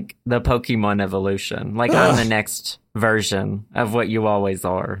watching, like, the Pokemon evolution. Like, I'm the next version of what you always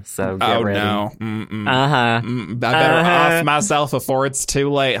are. So get ready. No. I better off myself before it's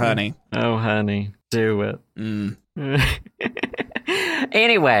too late, honey. Oh, honey. Do it.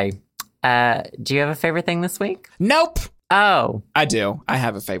 Anyway, do you have a favorite thing this week? Nope. Oh. I do. I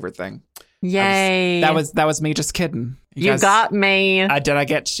have a favorite thing. Yay. That was me just kidding. You got me. Did I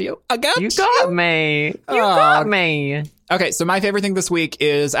get you? I got you. You got me. You got me. Okay, so my favorite thing this week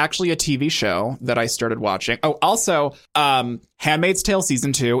is actually a TV show that I started watching. Oh, also, Handmaid's Tale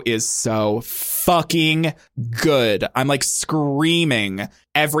Season 2 is so fucking good. I'm like screaming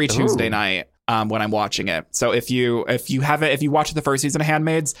every Tuesday night. When I'm watching it. So if you watch the first season of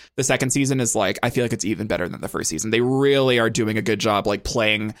Handmaids, the second season is like, I feel like it's even better than the first season. They really are doing a good job, like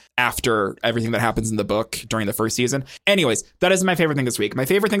playing after everything that happens in the book during the first season. Anyways, that is my favorite thing this week. My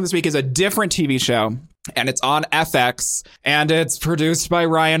favorite thing this week is a different TV show, and it's on FX, and it's produced by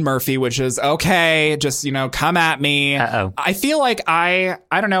Ryan Murphy, which is okay. Just, come at me. Uh-oh. I feel like I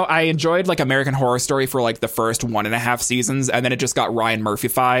don't know. I enjoyed like American Horror Story for like the first 1.5 seasons, and then it just got Ryan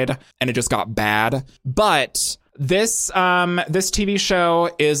Murphy-fied, and it just got bad. But this TV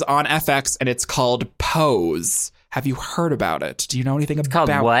show is on FX, and it's called Pose. Have you heard about it? Do you know anything about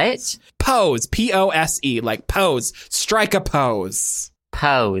it? Called what? Pose. Pose. Like pose. Strike a pose.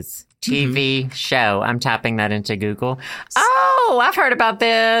 Pose. TV show. I'm tapping that into Google. Oh, I've heard about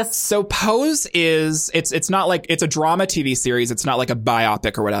this. So Pose it's not like it's a drama TV series. It's not like a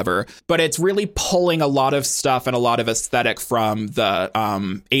biopic or whatever, but it's really pulling a lot of stuff and a lot of aesthetic from the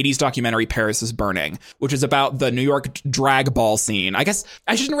 80s documentary Paris is Burning, which is about the New York drag ball scene. I guess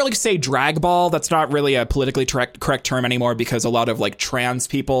I shouldn't really say drag ball. That's not really a politically correct term anymore, because a lot of like trans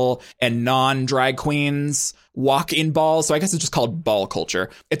people and non-drag queens walk in balls. So I guess it's just called ball culture.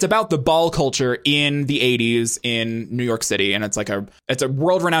 It's about the ball culture in the 80s in New York City. And it's a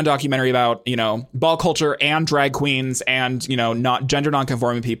world-renowned documentary about, ball culture and drag queens and, not gender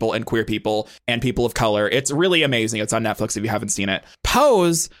non-conforming people and queer people and people of color. It's really amazing. It's on Netflix if you haven't seen it.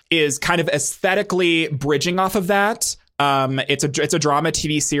 Pose is kind of aesthetically bridging off of that. It's a drama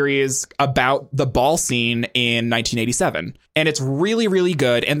TV series about the ball scene in 1987. And it's really, really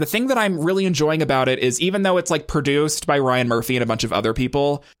good. And the thing that I'm really enjoying about it is, even though it's like produced by Ryan Murphy and a bunch of other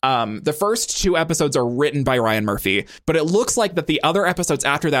people, the first 2 episodes are written by Ryan Murphy. But it looks like that the other episodes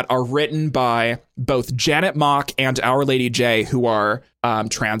after that are written by both Janet Mock and Our Lady J, who are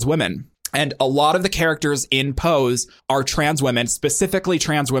trans women. And a lot of the characters in Pose are trans women, specifically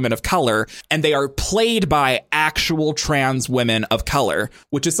trans women of color, and they are played by actual trans women of color,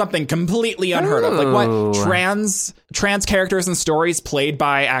 which is something completely unheard of. Like, what? Trans characters and stories played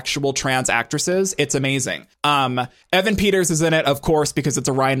by actual trans actresses. It's amazing. Evan Peters is in it, of course, because it's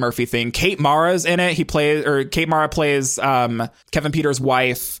a Ryan Murphy thing. Kate Mara's in it. Kate Mara plays Kevin Peters'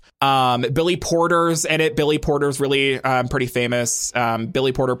 wife. Billy Porter's in it. Billy Porter's really pretty famous.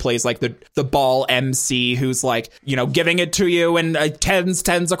 Billy Porter plays like the ball MC who's like, giving it to you and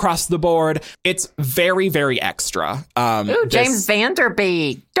tens across the board. It's very, very extra. James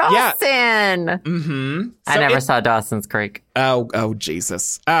Vanderbeek. Dawson. Yeah. Mm-hmm. I never saw Dawson's Creek. Oh,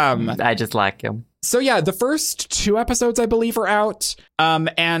 Jesus. I just like him. So yeah, the first 2 episodes, I believe, are out. And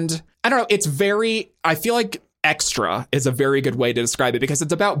I don't know, I feel like extra is a very good way to describe it, because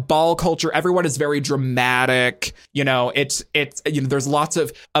it's about ball culture. Everyone is very dramatic. You know, it's there's lots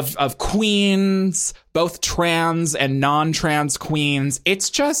of queens, both trans and non-trans queens. It's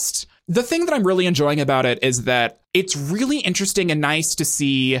just, the thing that I'm really enjoying about it is that it's really interesting and nice to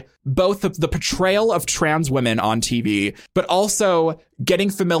see both the portrayal of trans women on TV, but also getting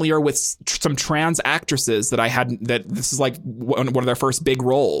familiar with some trans actresses that this is like one of their first big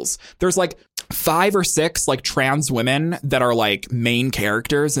roles. There's like 5 or 6 like trans women that are like main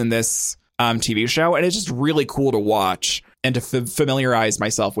characters in this TV show. And it's just really cool to watch and to familiarize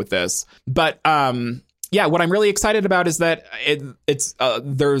myself with this. But yeah, what I'm really excited about is that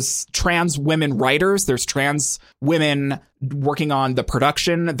there's trans women writers, there's trans women working on the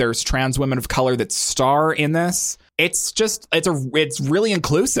production, there's trans women of color that star in this. It's really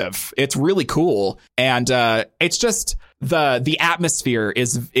inclusive. It's really cool, and it's just the atmosphere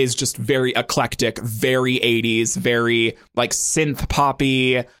is just very eclectic, very 80s, very like synth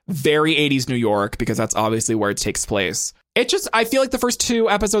poppy, very 80s New York, because that's obviously where it takes place. I feel like the first 2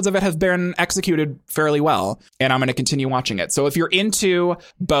 episodes of it have been executed fairly well, and I'm going to continue watching it. So if you're into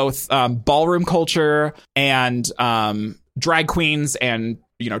both ballroom culture and drag queens and,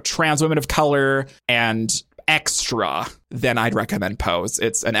 you know, trans women of color and extra, then I'd recommend Pose.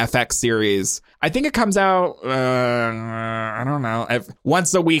 It's an FX series. I think it comes out, I don't know,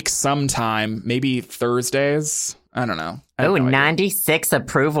 once a week sometime, maybe Thursdays. I don't know. Oh, 96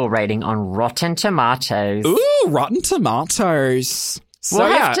 approval rating on Rotten Tomatoes. Ooh, Rotten Tomatoes. So,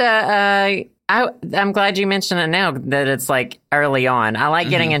 we'll have to, I'm glad you mentioned it now, that it's like early on. I like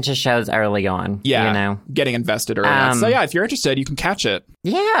getting into shows early on. Yeah, you know? Getting invested early on. So yeah, if you're interested, you can catch it.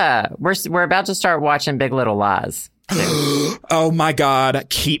 Yeah, we're about to start watching Big Little Lies. Oh my God,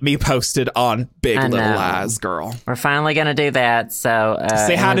 keep me posted on Big Little Lies, girl. We're finally going to do that. So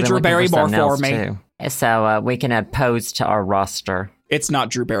say hi to Drew Barrymore for me. Too. So we can add Pose to our roster. It's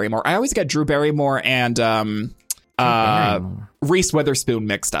not Drew Barrymore. I always get Drew Barrymore and Reese Witherspoon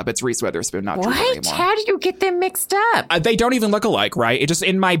mixed up. It's Reese Witherspoon, not Drew Barrymore. What? How do you get them mixed up? They don't even look alike, right? It just,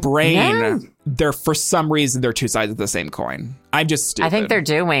 in my brain, they're, for some reason, they're 2 sides of the same coin. I'm just stupid. I think they're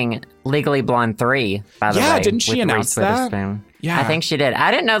doing Legally Blonde 3, by the way. Yeah, didn't she announce that? Yeah. I think she did.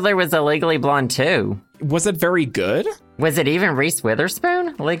 I didn't know there was a Legally Blonde 2. Was it very good? Was it even Reese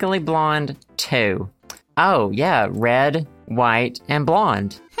Witherspoon? Legally Blonde 2. Oh, yeah. Red, white, and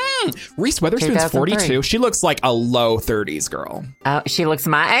blonde. Reese Witherspoon's 42. She looks like a low 30s girl. She looks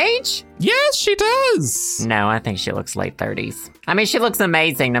my age? Yes, she does. No, I think she looks late 30s. I mean, she looks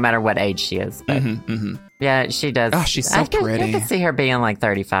amazing no matter what age she is. But yeah, she does. Oh, she's so pretty. I can see her being like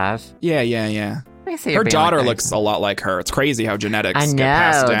 35. Yeah. Her daughter looks a lot like her. It's crazy how genetics get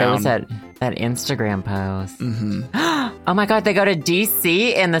passed down. There was that Instagram post. Oh my God, they go to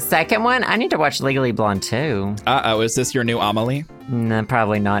DC in the second one? I need to watch Legally Blonde 2. Uh-oh, is this your new Amelie? No,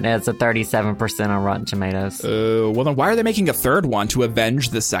 probably not. It's a 37% on Rotten Tomatoes. Well, then why are they making a third one? To avenge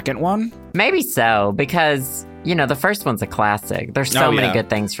the second one? Maybe so, because, you know, the first one's a classic. There's so many good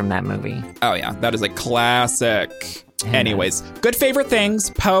things from that movie. Oh, yeah. That is a classic. Anyways, good favorite things.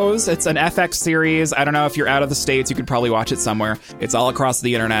 Pose. It's an FX series. I don't know if you're out of the States. You could probably watch it somewhere. It's all across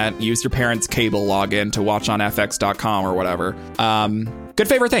the internet. Use your parents' cable login to watch on fx.com or whatever. Good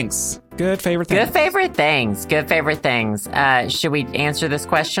favorite things. Good favorite things. Should we answer this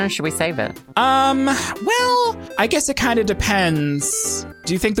question or should we save it? Well, I guess it kind of depends.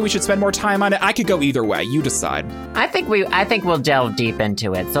 Do you think that we should spend more time on it? I could go either way. You decide. I think we'll delve deep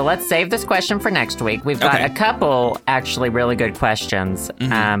into it. So let's save this question for next week. We've got a couple actually really good questions.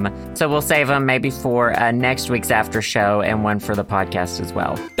 So we'll save them maybe for next week's after show and one for the podcast as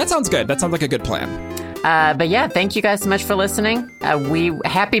well. That sounds good. That sounds like a good plan. But yeah, thank you guys so much for listening.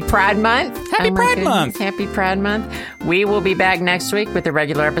 Happy Pride Month. Happy Pride Month. Happy Pride Month. We will be back next week with a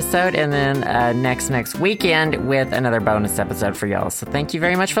regular episode and then next weekend with another bonus episode for y'all. So thank you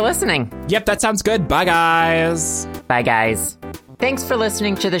very much for listening. Yep, that sounds good. Bye, guys. Bye, guys. Thanks for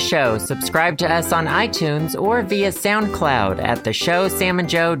listening to the show. Subscribe to us on iTunes or via SoundCloud at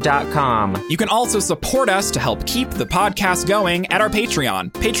theshowsamandjoe.com. You can also support us to help keep the podcast going at our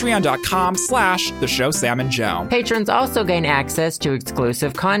Patreon, patreon.com/theshowsamandjoe. Patrons also gain access to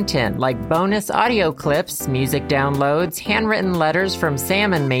exclusive content like bonus audio clips, music downloads, handwritten letters from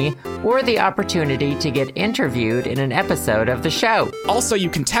Sam and me, or the opportunity to get interviewed in an episode of the show. Also, you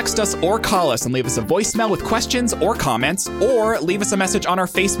can text us or call us and leave us a voicemail with questions or comments, or leave leave us a message on our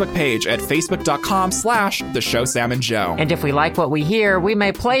Facebook page at facebook.com/The Show Sam and Joe. And if we like what we hear, we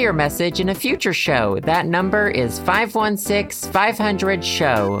may play your message in a future show. That number is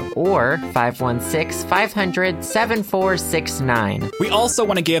 516-500-SHOW or 516-500-7469. We also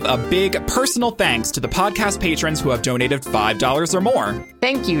want to give a big personal thanks to the podcast patrons who have donated $5 or more.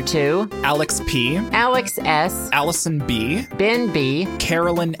 Thank you to Alex P., Alex S., Allison B., Ben B.,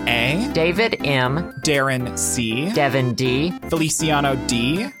 Carolyn A., David M., Darren C., Devin D., Feliciano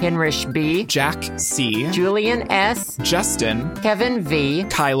D., Henrich B., Jack C., Julian S., Justin, Kevin V.,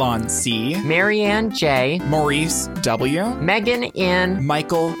 Kylon C., Marianne J., Maurice W., Megan N.,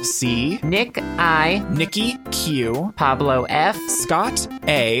 Michael C., Nick I., Nikki Q., Pablo F., Scott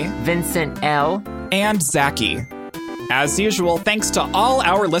A., Vincent L., and Zachy. As usual, thanks to all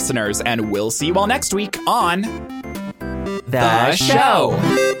our listeners, and we'll see you all next week on The Show.